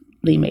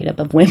mostly made up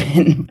of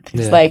women.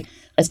 It's Yeah. like,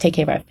 let's take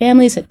care of our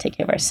families, let's take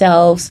care of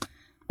ourselves,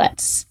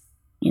 let's,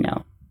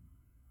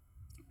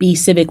 be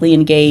civically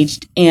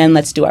engaged, and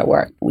let's do our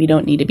work. We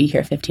don't need to be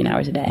here 15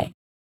 hours a day.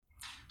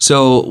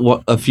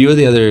 So a few of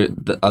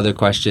the other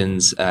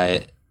questions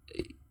I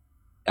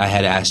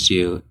had asked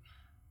you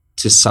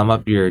to sum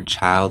up your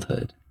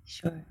childhood,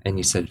 Sure. and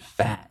you said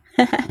fat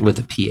with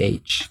a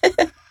PH.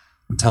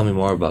 Tell me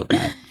more about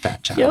that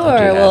fat childhood.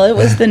 Sure. you Well, had. it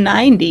was the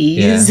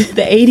 90s, Yeah.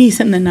 the 80s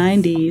and the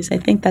 90s. I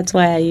think that's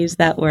why I use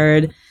that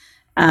word.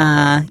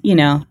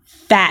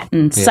 Fat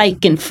and Yeah.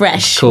 psych and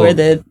fresh Cool. were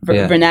the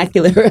Yeah.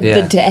 vernacular of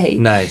Yeah. the day.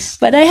 Nice.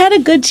 But I had a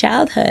good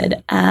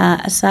childhood,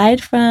 aside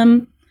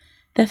from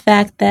the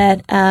fact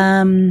that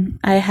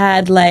I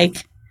had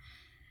like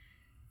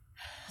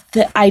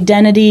the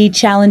identity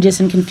challenges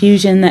and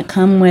confusion that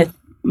come with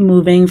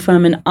moving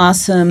from an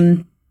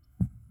awesome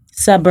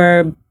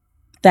suburb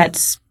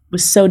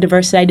was so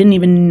diverse that I didn't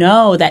even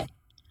know that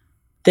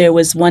there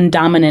was one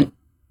dominant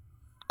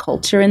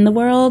culture in the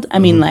world. I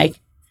mean, like,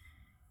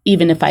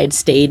 even if I had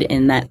stayed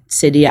in that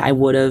city, I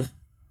would have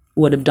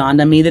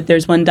dawned on me that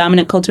there's one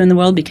dominant culture in the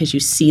world, because you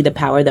see the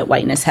power that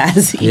whiteness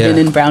has even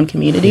Yeah. in brown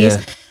communities.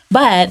 Yeah.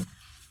 But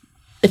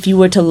if you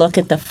were to look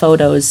at the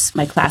photos,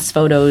 my class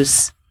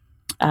photos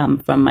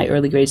from my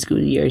early grade school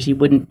years, you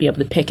wouldn't be able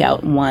to pick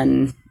out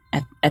one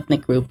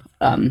ethnic group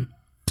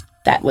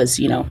that was,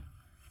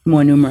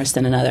 more numerous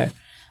than another.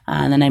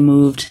 And then I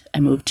moved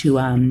to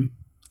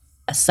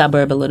a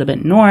suburb a little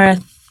bit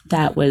north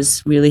that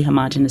was really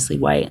homogeneously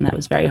white, and that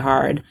was very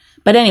hard.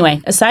 But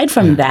anyway, aside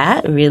from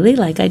that, really,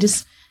 like, I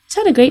just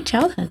had a great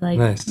childhood. Like,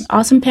 Nice.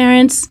 awesome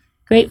parents,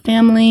 great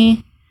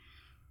family,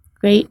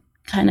 great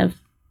kind of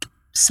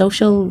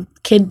social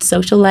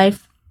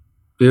life,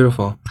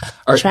 Beautiful.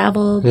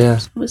 traveled. Yeah.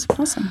 It was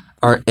awesome.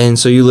 And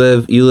so you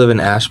live in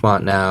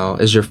Ashmont now.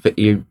 Is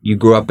you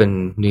grew up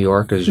in New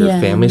York? Is your Yeah,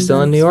 family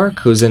still in New York?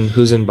 Who's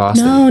in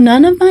Boston? No,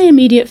 none of my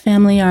immediate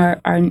family are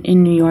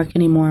in New York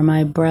anymore.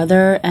 My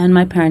brother and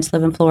my parents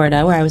live in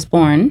Florida, where I was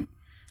born.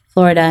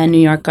 Florida and New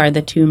York are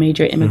the two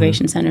major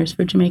immigration centers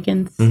for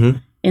Jamaicans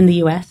in the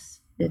U.S.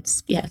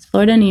 It's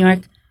Florida, New York,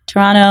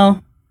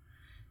 Toronto,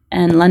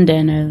 and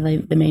London are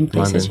like the main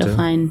places London, you'll too.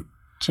 find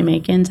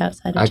Jamaicans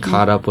outside of I Jamaica.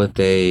 caught up with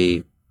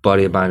a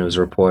buddy of mine who's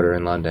a reporter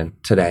in London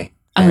today.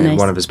 Oh, And nice.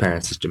 one of his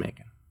parents is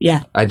Jamaican.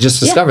 Yeah. I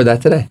just discovered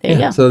that today. There you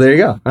go. So there you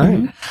go. All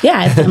right. Yeah,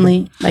 I have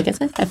family, like I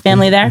said, I have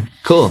family there.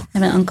 Cool. I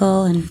have an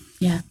uncle and,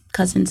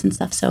 cousins and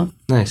stuff. So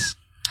Nice.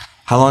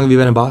 How long have you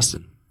been in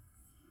Boston?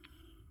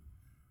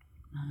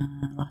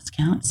 I lost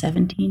count,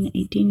 17,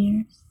 18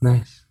 years.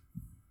 Nice.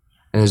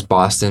 And is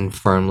Boston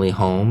firmly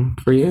home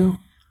for you?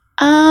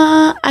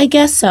 I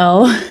guess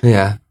so.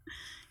 Yeah.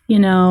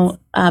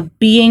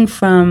 Being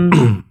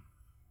from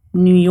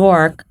New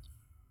York,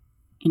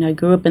 I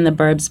grew up in the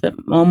burbs, but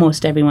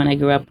almost everyone I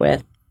grew up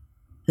with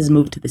has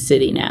moved to the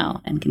city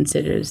now and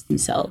considers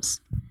themselves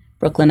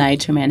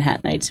Brooklynites or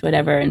Manhattanites,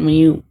 whatever. And when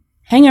you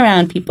hang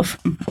around people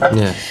from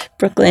Yeah.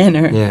 Brooklyn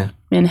or Yeah.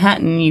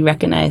 Manhattan, you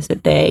recognize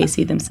that they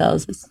see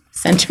themselves as the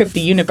center of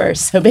the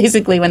universe. So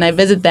basically, when I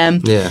visit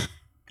them, Yeah.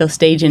 they'll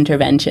stage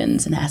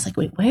interventions and ask, like,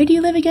 wait, where do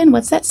you live again?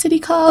 What's that city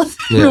called?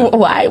 Yeah.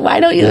 Why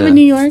don't you live Yeah. in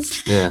New York?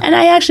 Yeah. And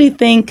I actually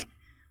think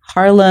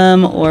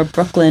Harlem or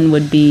Brooklyn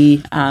would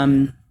be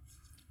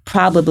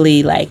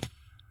probably like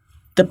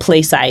the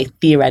place I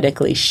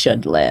theoretically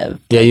should live.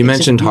 Yeah, you It's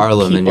mentioned just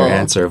Harlem in your people-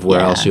 answer of where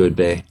yeah. else you would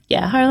be.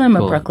 Yeah, Harlem or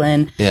Cool.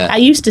 Brooklyn. Yeah. I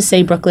used to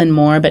say Brooklyn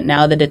more, but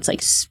now that it's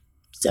like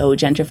so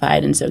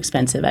gentrified and so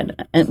expensive,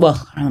 well,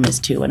 Harlem is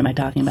too. What am I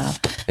talking about?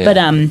 Yeah.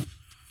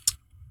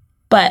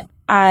 But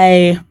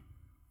I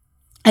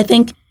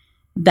think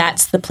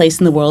that's the place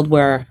in the world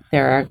where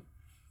there are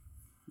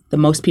the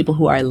most people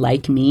who are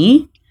like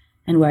me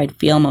and where I'd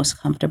feel most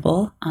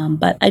comfortable.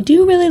 But I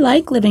do really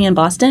like living in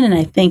Boston, and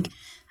I think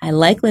I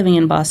like living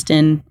in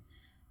Boston,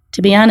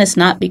 to be honest,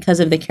 not because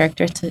of the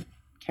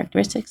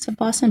characteristics of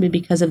Boston, but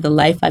because of the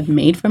life I've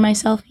made for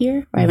myself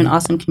here, where I have an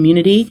awesome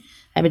community.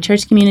 I have a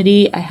church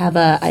community.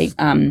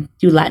 I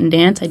do Latin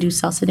dance. I do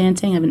salsa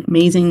dancing. I have an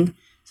amazing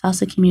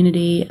salsa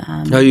community.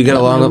 Oh, you get I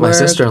love along with my work.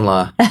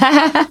 sister-in-law.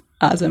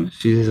 Awesome.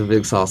 She's a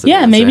big salsa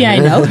Yeah, dancer. maybe I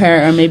know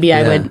her, or maybe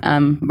I Yeah.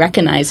 would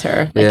recognize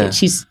her. Like Yeah.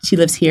 she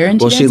lives here,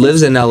 and Well, she dances?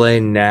 lives in LA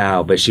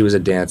now, but she was a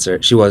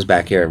dancer. She was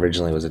back here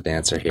originally. Was a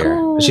dancer here.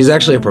 Cool. She's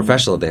actually a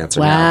professional dancer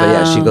now. But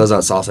yeah, she Wow. goes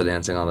out salsa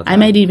dancing all the time. I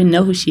might even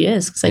know who she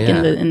is, because like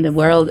Yeah. in the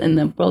world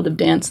of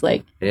dance,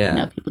 like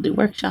Yeah. people do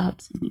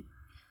workshops and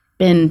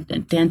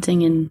been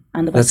dancing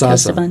on the West That's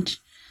Coast awesome. a bunch.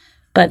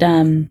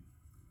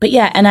 But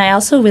yeah, and I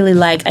also really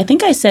like. I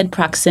think I said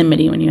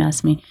proximity when you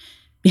asked me.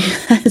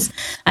 because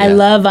I Yeah.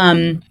 love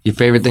Your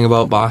favorite thing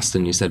about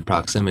Boston? You said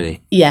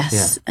proximity.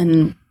 yes,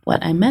 and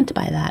what I meant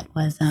by that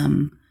was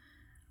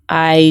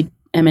I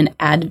am an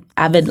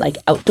avid like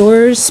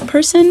outdoors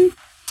person,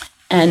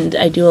 and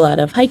I do a lot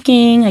of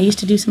hiking. I used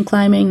to do some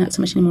climbing, not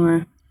so much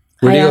anymore.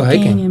 Where do you go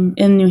Kayaking hiking?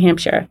 in New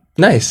Hampshire,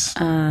 Nice.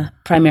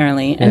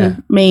 primarily, Yeah.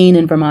 and Maine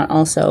and Vermont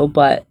also.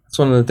 But That's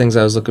one of the things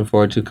I was looking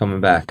forward to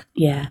coming back.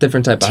 yeah,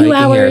 Different type of 2 hiking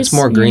hours. here. It's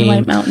more near the green.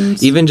 White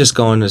Mountains. Even just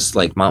going to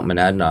like Mount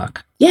Monadnock.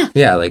 Yeah.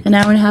 Yeah, like an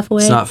hour and a half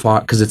away. it's not far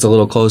because it's a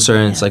little closer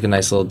and it's like a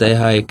nice little day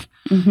hike.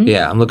 Mhm.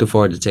 Yeah, I'm looking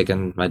forward to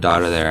taking my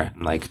daughter there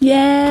and like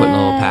Yeah, putting a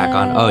little pack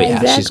on. Oh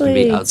yeah, she's gonna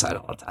be exactly. outside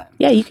all the time.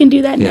 Yeah, you can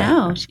do that Yeah.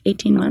 now.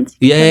 18 months.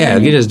 Yeah,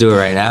 you can just do it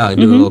right now.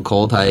 Do a Mhm. little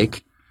cold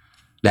hike.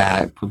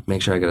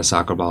 Make sure I get a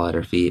soccer ball at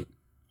her feet.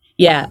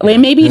 Yeah, well,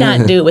 maybe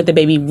not do it with the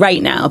baby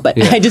right now, but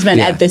Yeah. I just meant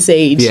Yeah. at this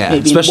age. Yeah,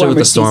 maybe especially with warmer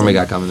the storm we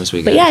season. got coming this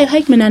weekend. But yeah, I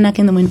hike Monadnock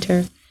in the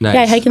winter. Nice.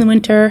 Yeah, I hike in the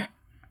winter,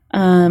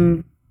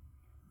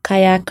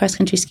 kayak, cross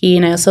country ski,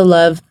 and I also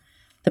love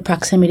the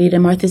proximity to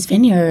Martha's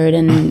Vineyard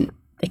and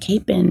the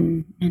Cape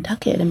in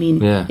Nantucket. I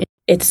mean, Yeah.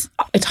 it's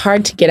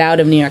hard to get out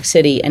of New York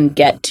City and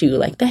get to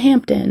like the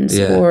Hamptons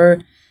Yeah. or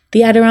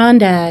the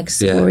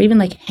Adirondacks Yeah. or even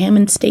like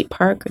Hammond State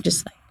Park or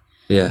just like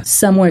Yeah.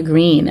 somewhere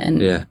green.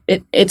 And Yeah.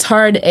 it's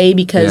hard,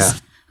 because Yeah.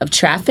 of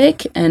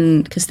traffic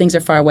and because things are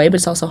far away, but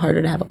it's also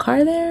harder to have a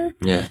car there.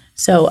 Yeah.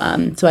 So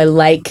I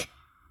like,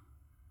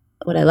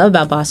 what I love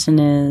about Boston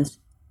is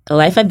the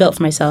life I built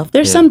for myself.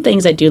 There's Yeah. some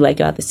things I do like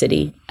about the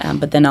city,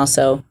 but then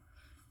also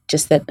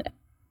just that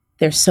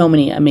there's so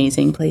many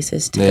amazing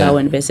places to Yeah. go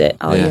and visit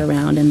all Yeah. year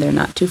round, and they're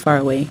not too far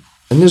away.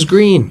 And there's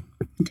green.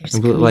 There's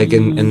Like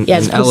in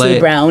it's in mostly LA.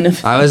 brown.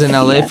 I was in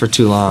LA Yeah. for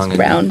too long. And,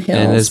 brown And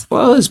hills.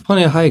 there's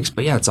plenty of hikes,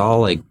 but yeah, it's all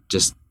like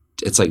just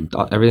it's like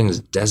everything's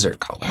desert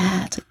color.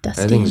 Yeah, it's like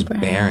dusty Everything's and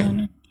brown.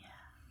 barren.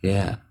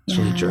 Yeah, it's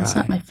really dry. It's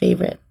not my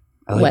favorite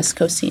I like West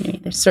Coast scenery.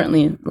 There's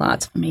certainly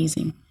lots of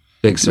amazing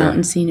Big Sur.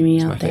 mountain scenery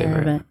It's out my there,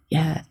 favorite. but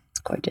yeah, it's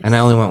gorgeous. And I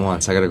only went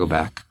once. I got to go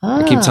back.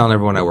 I keep Ah. telling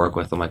everyone I work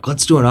with, I'm like,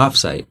 let's do an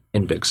offsite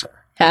in Big Sur.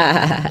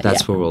 That's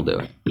That's where we'll do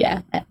it.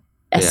 yeah.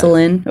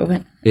 Esalen or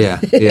what? Yeah,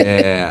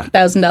 yeah.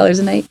 $1,000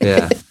 a night.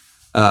 Yeah.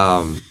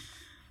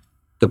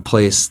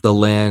 The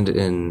land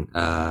in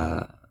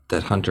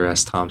that Hunter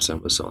S.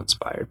 Thompson was so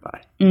inspired by.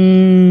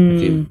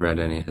 If you've read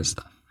any of his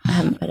stuff, I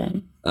haven't read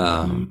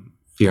any.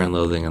 Fear and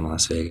Loathing in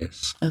Las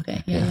Vegas.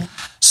 Okay, yeah.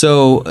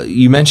 So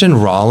you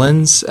mentioned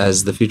Rollins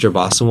as the future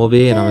Boston will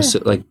be, and I'm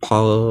like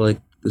Paula, like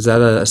is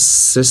that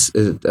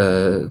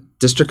a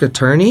district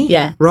attorney?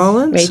 Yeah.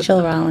 Rollins.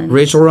 Rachel Rollins.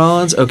 Rachel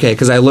Rollins. Okay,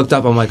 because I looked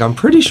up. I'm like, I'm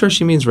pretty sure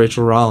she means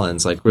Rachel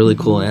Rollins. Like, really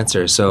cool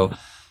answer. So,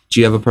 do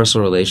you have a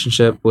personal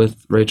relationship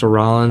with Rachel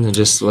Rollins? And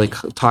just like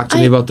talk to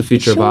me about the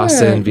future of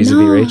Boston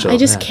vis-a-vis Rachel. I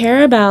just Yeah.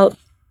 care about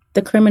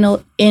the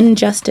criminal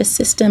injustice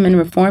system and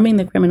reforming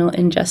the criminal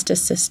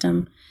injustice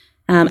system.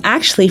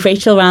 Actually,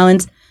 Rachel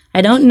Rollins,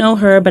 I don't know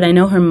her, but I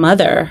know her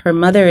mother. Her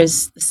mother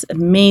is this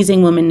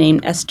amazing woman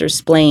named Esther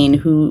Splain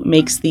who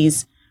makes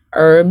these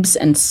herbs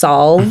and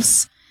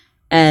salves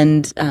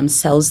and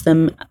sells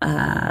them.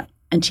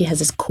 And she has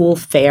this cool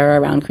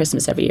fair around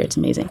Christmas every year. It's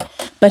amazing.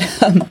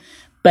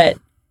 But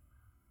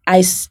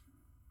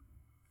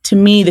to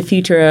me, the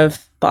future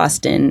of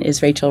Boston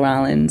is Rachel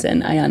Rollins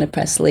and Ayanna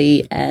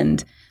Pressley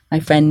and my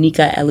friend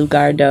Nika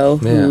Elugardo,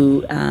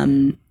 who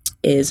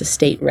is a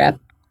state rep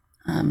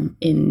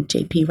in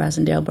JP,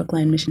 Rosendale,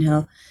 Brookline, Mission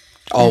Hill.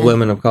 All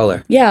women of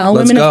color. Yeah, all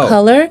Let's women go. of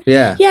color.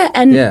 Yeah. Yeah,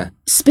 and Yeah.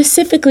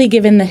 specifically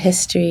given the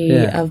history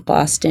Yeah. of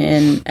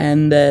Boston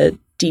and the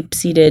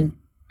deep-seated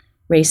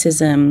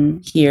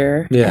racism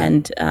here Yeah.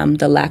 and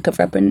the lack of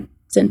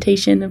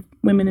representation of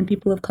women and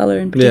people of color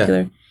in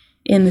particular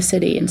in the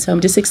city. And so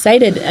I'm just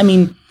excited. I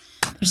mean,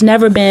 there's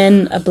never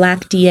been a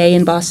black DA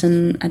in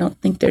Boston. I don't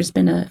think there's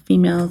been a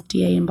female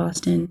DA in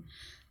Boston.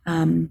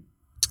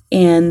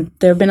 And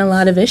there have been a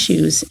lot of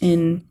issues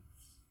in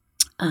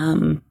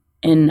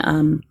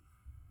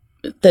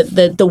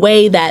the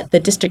way that the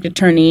district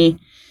attorney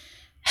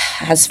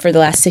has for the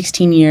last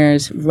 16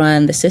 years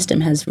run the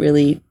system has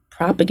really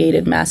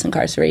propagated mass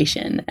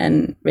incarceration.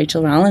 And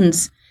Rachel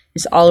Rollins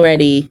is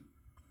already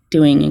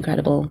doing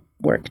incredible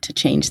work to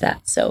change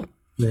that. So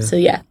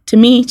yeah, to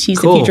me, she's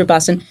Cool. the future of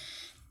Boston.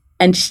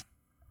 And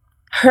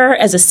her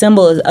as a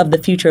symbol of the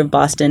future of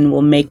Boston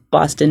will make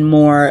Boston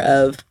more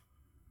of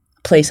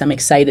a place I'm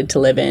excited to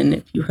live in.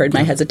 If you heard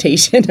my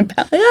hesitation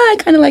about, I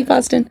kind of like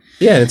Boston.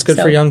 Yeah, and it's good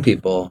So- for young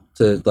people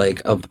to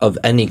like of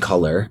any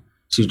color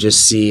to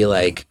just see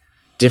like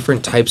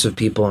different types of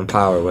people in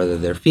power, whether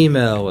they're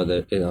female,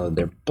 whether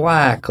they're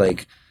black.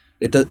 Like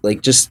it does,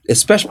 like just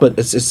especially, but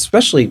it's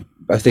especially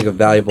I think a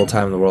valuable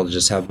time in the world to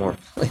just have more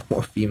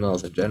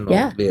females in general.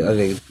 Yeah. I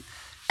think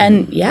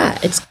And yeah,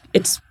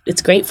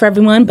 it's great for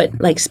everyone, but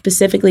like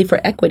specifically for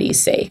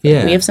equity's sake,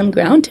 Yeah. we have some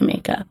ground to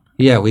make up.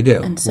 yeah, we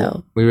do. And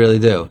so we really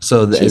do.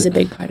 So she's a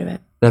big part of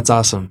it. that's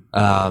awesome.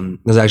 There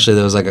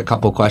was like a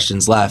couple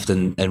questions left,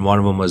 and one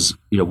of them was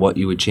what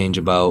you would change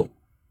about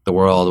the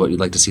world, what you'd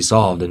like to see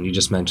solved, and you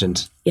just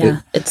mentioned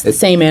it's the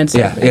same answer.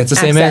 Yeah, it's the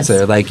same Access.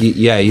 answer. Like,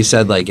 you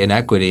said like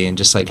inequity and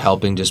just like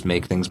helping just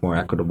make things more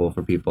equitable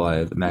for people. I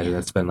imagine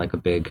that's been like a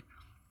big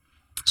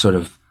sort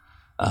of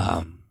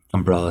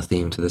umbrella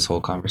theme to this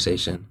whole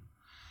conversation.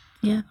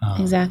 Yeah,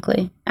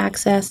 exactly.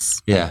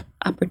 Access, Yeah,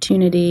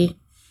 opportunity.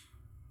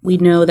 We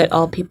know that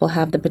all people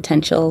have the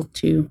potential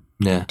to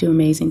yeah, do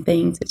amazing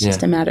things. It's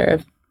just a matter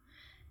of,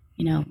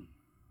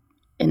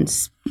 in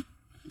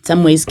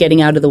some ways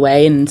getting out of the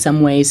way, and in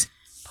some ways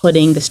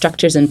putting the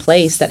structures in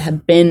place that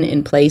have been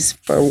in place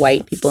for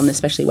white people, and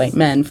especially white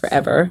men,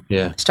 forever.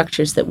 yeah,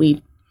 Structures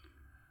that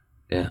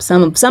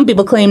some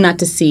people claim not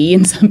to see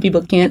and some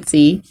people can't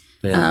see.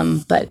 yeah.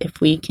 But if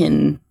we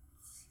can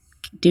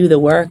do the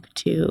work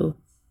to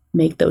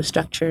make those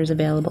structures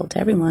available to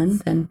everyone,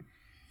 then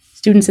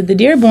students at the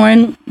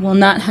Dearborn will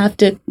not have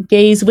to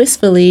gaze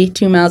wistfully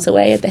 2 miles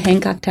away at the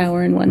Hancock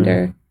Tower and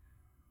wonder,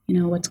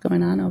 what's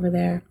going on over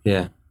there.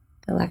 Yeah,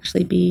 They'll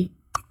actually be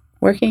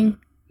working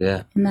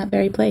yeah, in that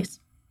very place.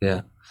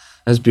 yeah.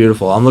 That's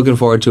beautiful. I'm looking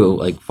forward to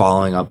like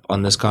following up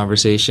on this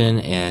conversation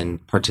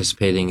and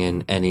participating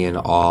in any and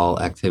all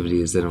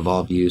activities that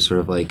involve you sort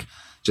of like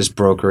just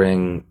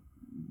brokering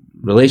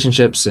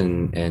relationships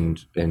and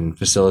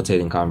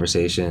facilitating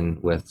conversation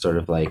with sort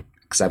of like,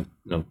 except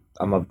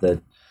I'm of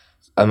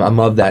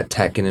that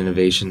tech and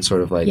innovation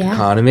sort of like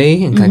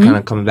economy and kind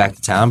of coming back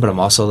to town, but I'm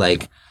also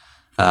like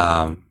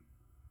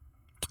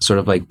sort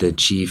of like the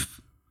chief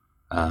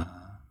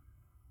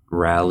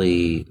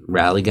rally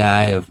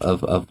guy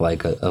of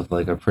like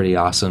a pretty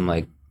awesome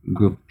like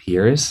group of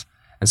peers.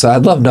 And so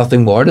I'd love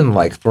nothing more than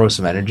like throw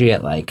some energy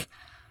at like,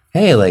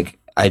 hey, like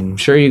I'm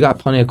sure you got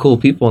plenty of cool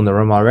people in the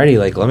room already.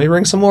 Like, let me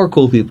bring some more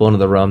cool people into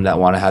the room that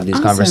want to have these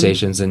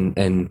conversations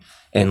and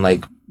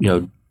like,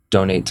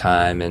 donate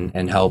time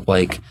and help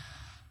like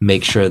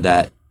make sure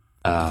that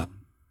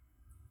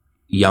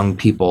young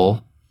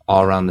people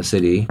all around the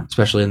city,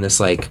 especially in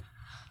this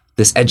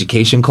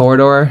education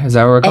corridor, is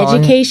that what we're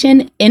calling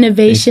Education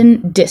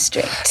Innovation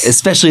District.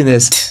 Especially in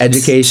this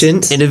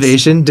Education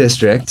Innovation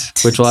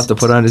District, which we'll have to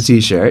put on a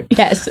t-shirt.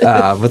 Yes.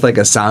 With like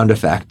a sound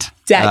effect.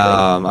 Exactly.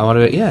 I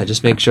want to,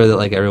 just make sure that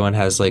like everyone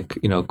has like,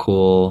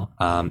 cool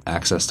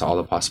access to all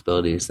the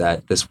possibilities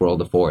that this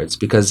world affords.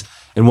 Because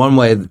in one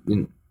way,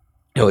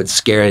 it's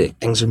scary.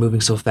 Things are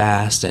moving so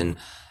fast, and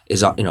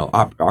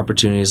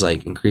opportunities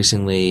like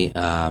increasingly,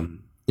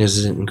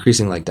 there's an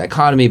increasing like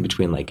dichotomy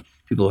between like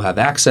people who have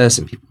access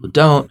and people who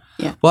don't.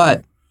 Yeah.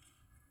 But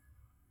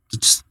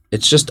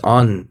it's just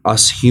on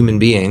us human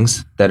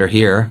beings that are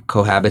here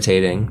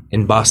cohabitating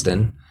in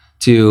Boston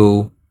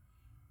to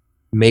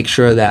make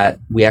sure that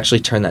we actually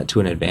turn that to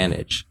an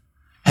advantage.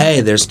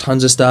 Hey, there's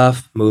tons of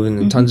stuff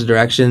moving in tons of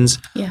directions.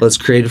 Yeah. Let's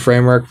create a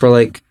framework for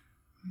like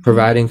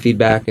providing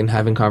feedback and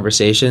having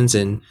conversations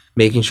and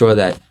making sure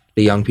that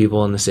the young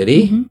people in the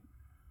city,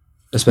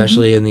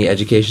 especially in the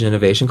Education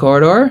Innovation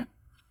Corridor,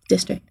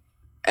 District.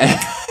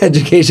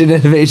 Education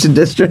Innovation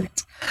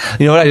District.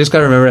 You know what? I just got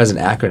to remember it as an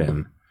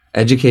acronym.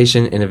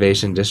 Education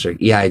Innovation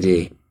District,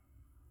 EID.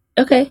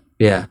 Okay.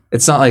 Yeah.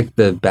 It's not like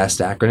the best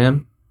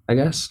acronym, I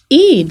guess.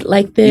 Eid,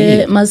 like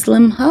the Eid.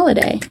 Muslim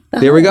holiday.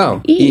 There we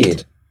go.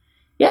 Eid.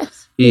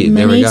 Yes. Eid.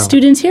 There we Many go.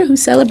 students here who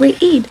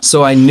celebrate Eid.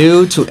 So I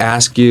knew to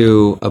ask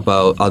you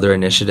about other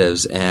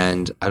initiatives,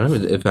 and I don't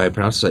know if I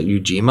pronounced that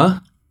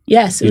Ujima.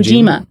 Yes,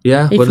 Ujima.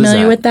 Yeah. Are you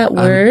familiar with that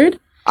word?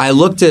 I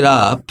looked it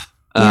up.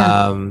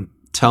 Yeah.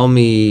 Tell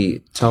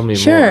me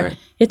Sure. more.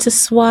 It's a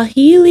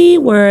Swahili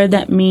word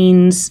that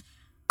means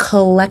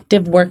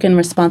collective work and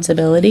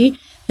responsibility.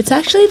 It's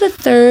actually the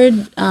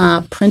third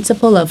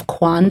principle of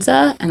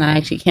Kwanzaa, and I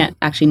actually can't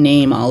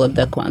name all of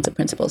the Kwanzaa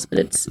principles, but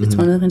it's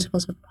one of the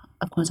principles of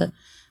Kwanzaa.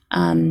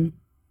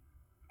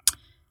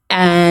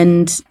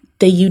 And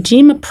the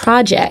Ujima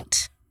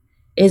Project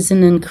is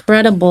an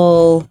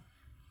incredible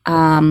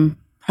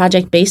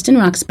project based in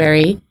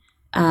Roxbury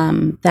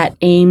that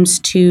aims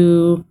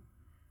to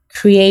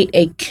create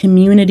a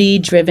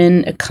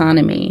community-driven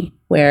economy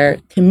where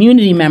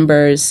community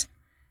members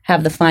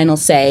have the final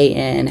say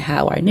in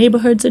how our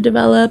neighborhoods are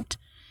developed,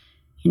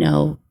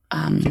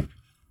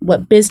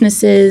 what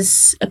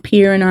businesses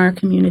appear in our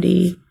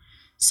community.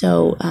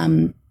 So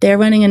they're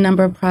running a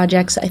number of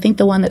projects. I think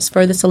the one that's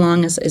furthest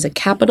along is a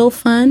capital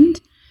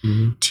fund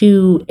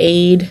to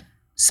aid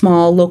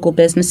small local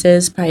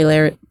businesses,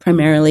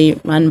 primarily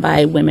run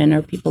by women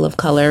or people of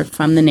color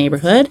from the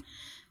neighborhood.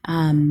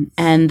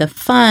 And the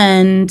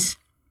fund,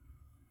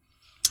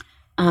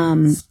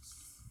 the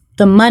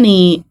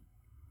money,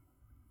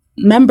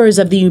 members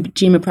of the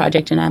Ujima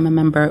Project, and I'm a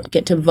member,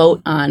 get to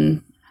vote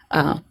on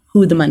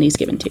who the money is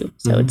given to.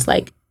 So it's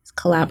like a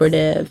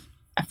collaborative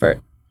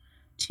effort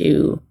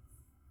to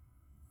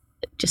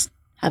just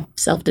have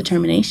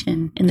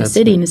self-determination in the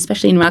city, and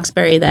especially in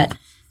Roxbury that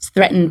is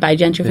threatened by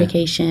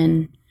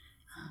gentrification.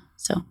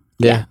 So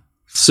yeah.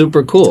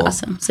 Super cool.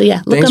 It's awesome. So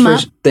yeah, look them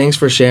up. Thanks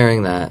for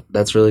sharing that.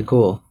 That's really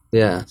cool.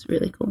 Yeah. It's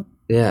really cool.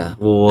 Yeah.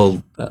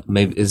 Well,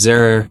 maybe is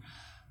there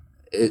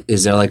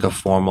is there like a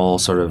formal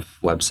sort of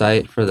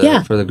website for the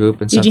Yeah. for the group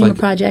and stuff Ujima like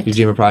Project.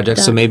 Ujima Project?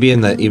 So Dot- maybe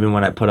even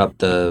when I put up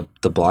the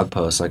blog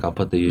post, like I'll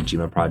put the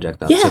Ujima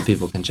Project up so Yeah,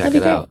 people can check that'd it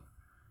be great. out.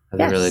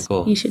 That'd be really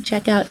cool. You should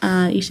check out.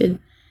 You should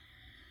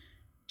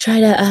try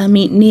to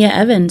meet Nia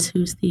Evans,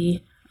 who's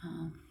the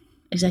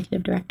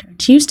executive director.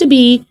 She used to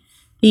be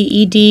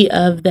the ED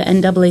of the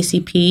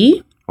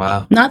NAACP.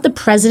 Wow. Not the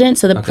president.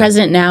 So the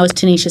president now is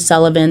Tanisha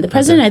Sullivan. The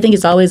president, I think,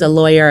 is always a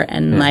lawyer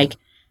and like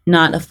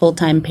not a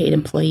full-time paid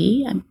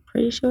employee. I'm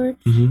pretty sure.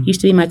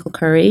 Used to be Michael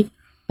Curry.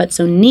 But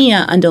so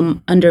Nia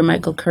under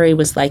Michael Curry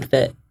was like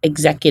the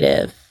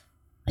executive,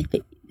 like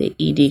the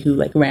ED who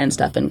like ran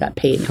stuff and got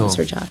paid and was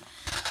her job.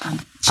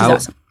 She's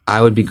awesome.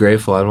 I would be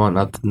grateful. I'd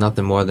want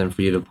nothing more than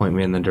for you to point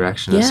me in the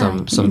direction of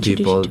some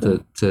people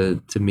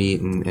to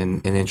meet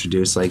and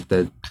introduce like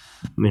the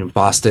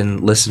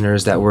Boston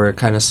listeners that we're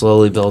kind of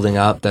slowly building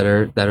up that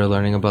are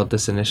learning about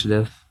this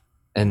initiative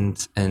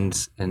and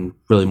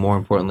really more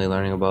importantly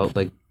learning about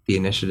like the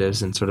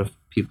initiatives and sort of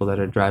people that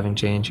are driving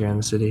change here in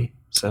the city.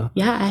 So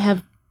yeah,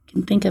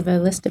 can think of a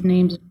list of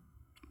names.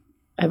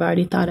 I've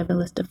already thought of a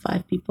list of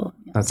 5 people.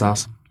 That's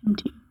awesome.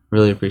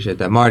 Really appreciate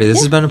that. Marty, this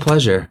has been a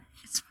pleasure.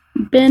 It's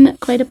been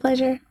quite a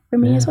pleasure for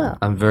me as well.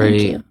 I'm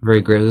very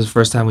grateful. This is the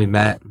first time we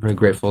met. I'm very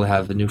grateful to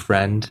have a new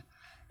friend.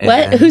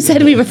 What? Who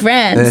said we were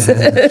friends?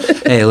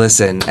 Hey,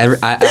 listen.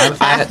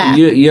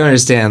 You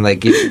understand?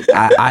 Like,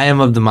 I am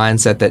of the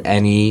mindset that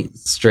any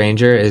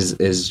stranger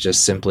is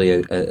just simply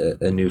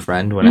a new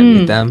friend when I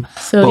meet them.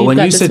 So but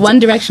you've got this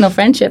one-directional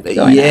friendship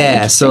going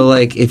on. So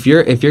like, if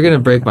you're gonna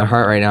break my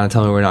heart right now and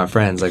tell me we're not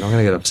friends, like I'm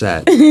gonna get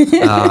upset.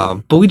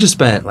 But we just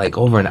spent like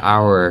over an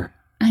hour.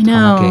 I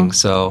know. Talking,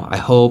 so I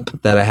hope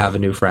that I have a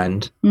new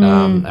friend.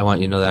 I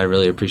want you to know that I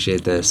really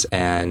appreciate this,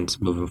 and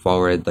moving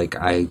forward, like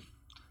I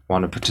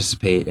want to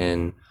participate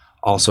in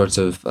all sorts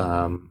of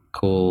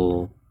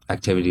cool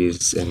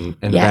activities and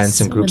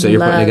events and groups that you're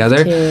putting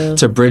together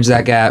to bridge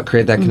that gap,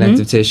 create that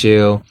connective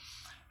tissue,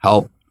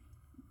 help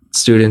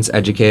students,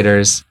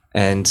 educators,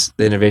 and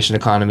the innovation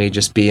economy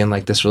just be in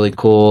like this really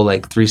cool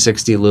like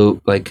 360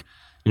 loop, like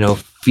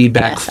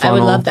feedback funnel. I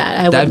would love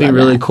that. That'd be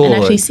really cool. And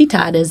actually,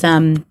 CTAD is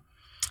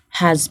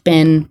has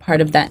been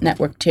part of that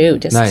network too.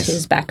 Just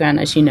his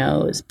background, as you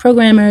know, is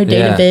programmer,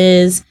 data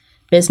viz,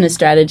 business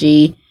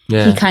strategy.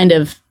 Yeah.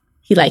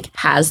 He like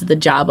has the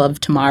job of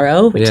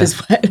tomorrow, which is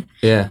what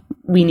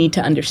we need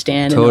to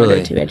understand in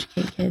order to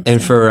educate kids.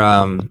 And for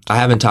I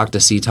haven't talked to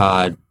C.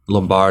 Todd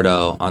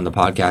Lombardo on the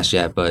podcast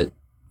yet, but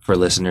for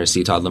listeners,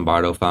 C. Todd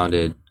Lombardo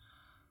founded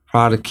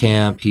Product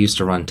Camp. He used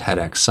to run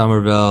TEDx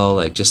Somerville,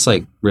 like just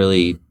like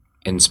really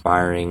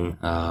inspiring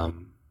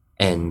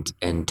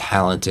and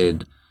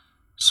talented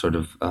sort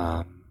of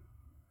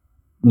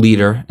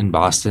leader in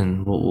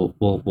Boston.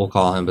 We'll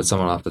call him, but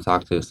someone I'll have to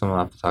talk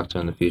to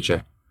in the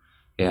future.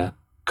 Yeah.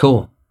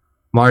 Cool.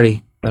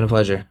 Marty, been a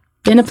pleasure.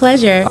 Been a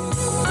pleasure.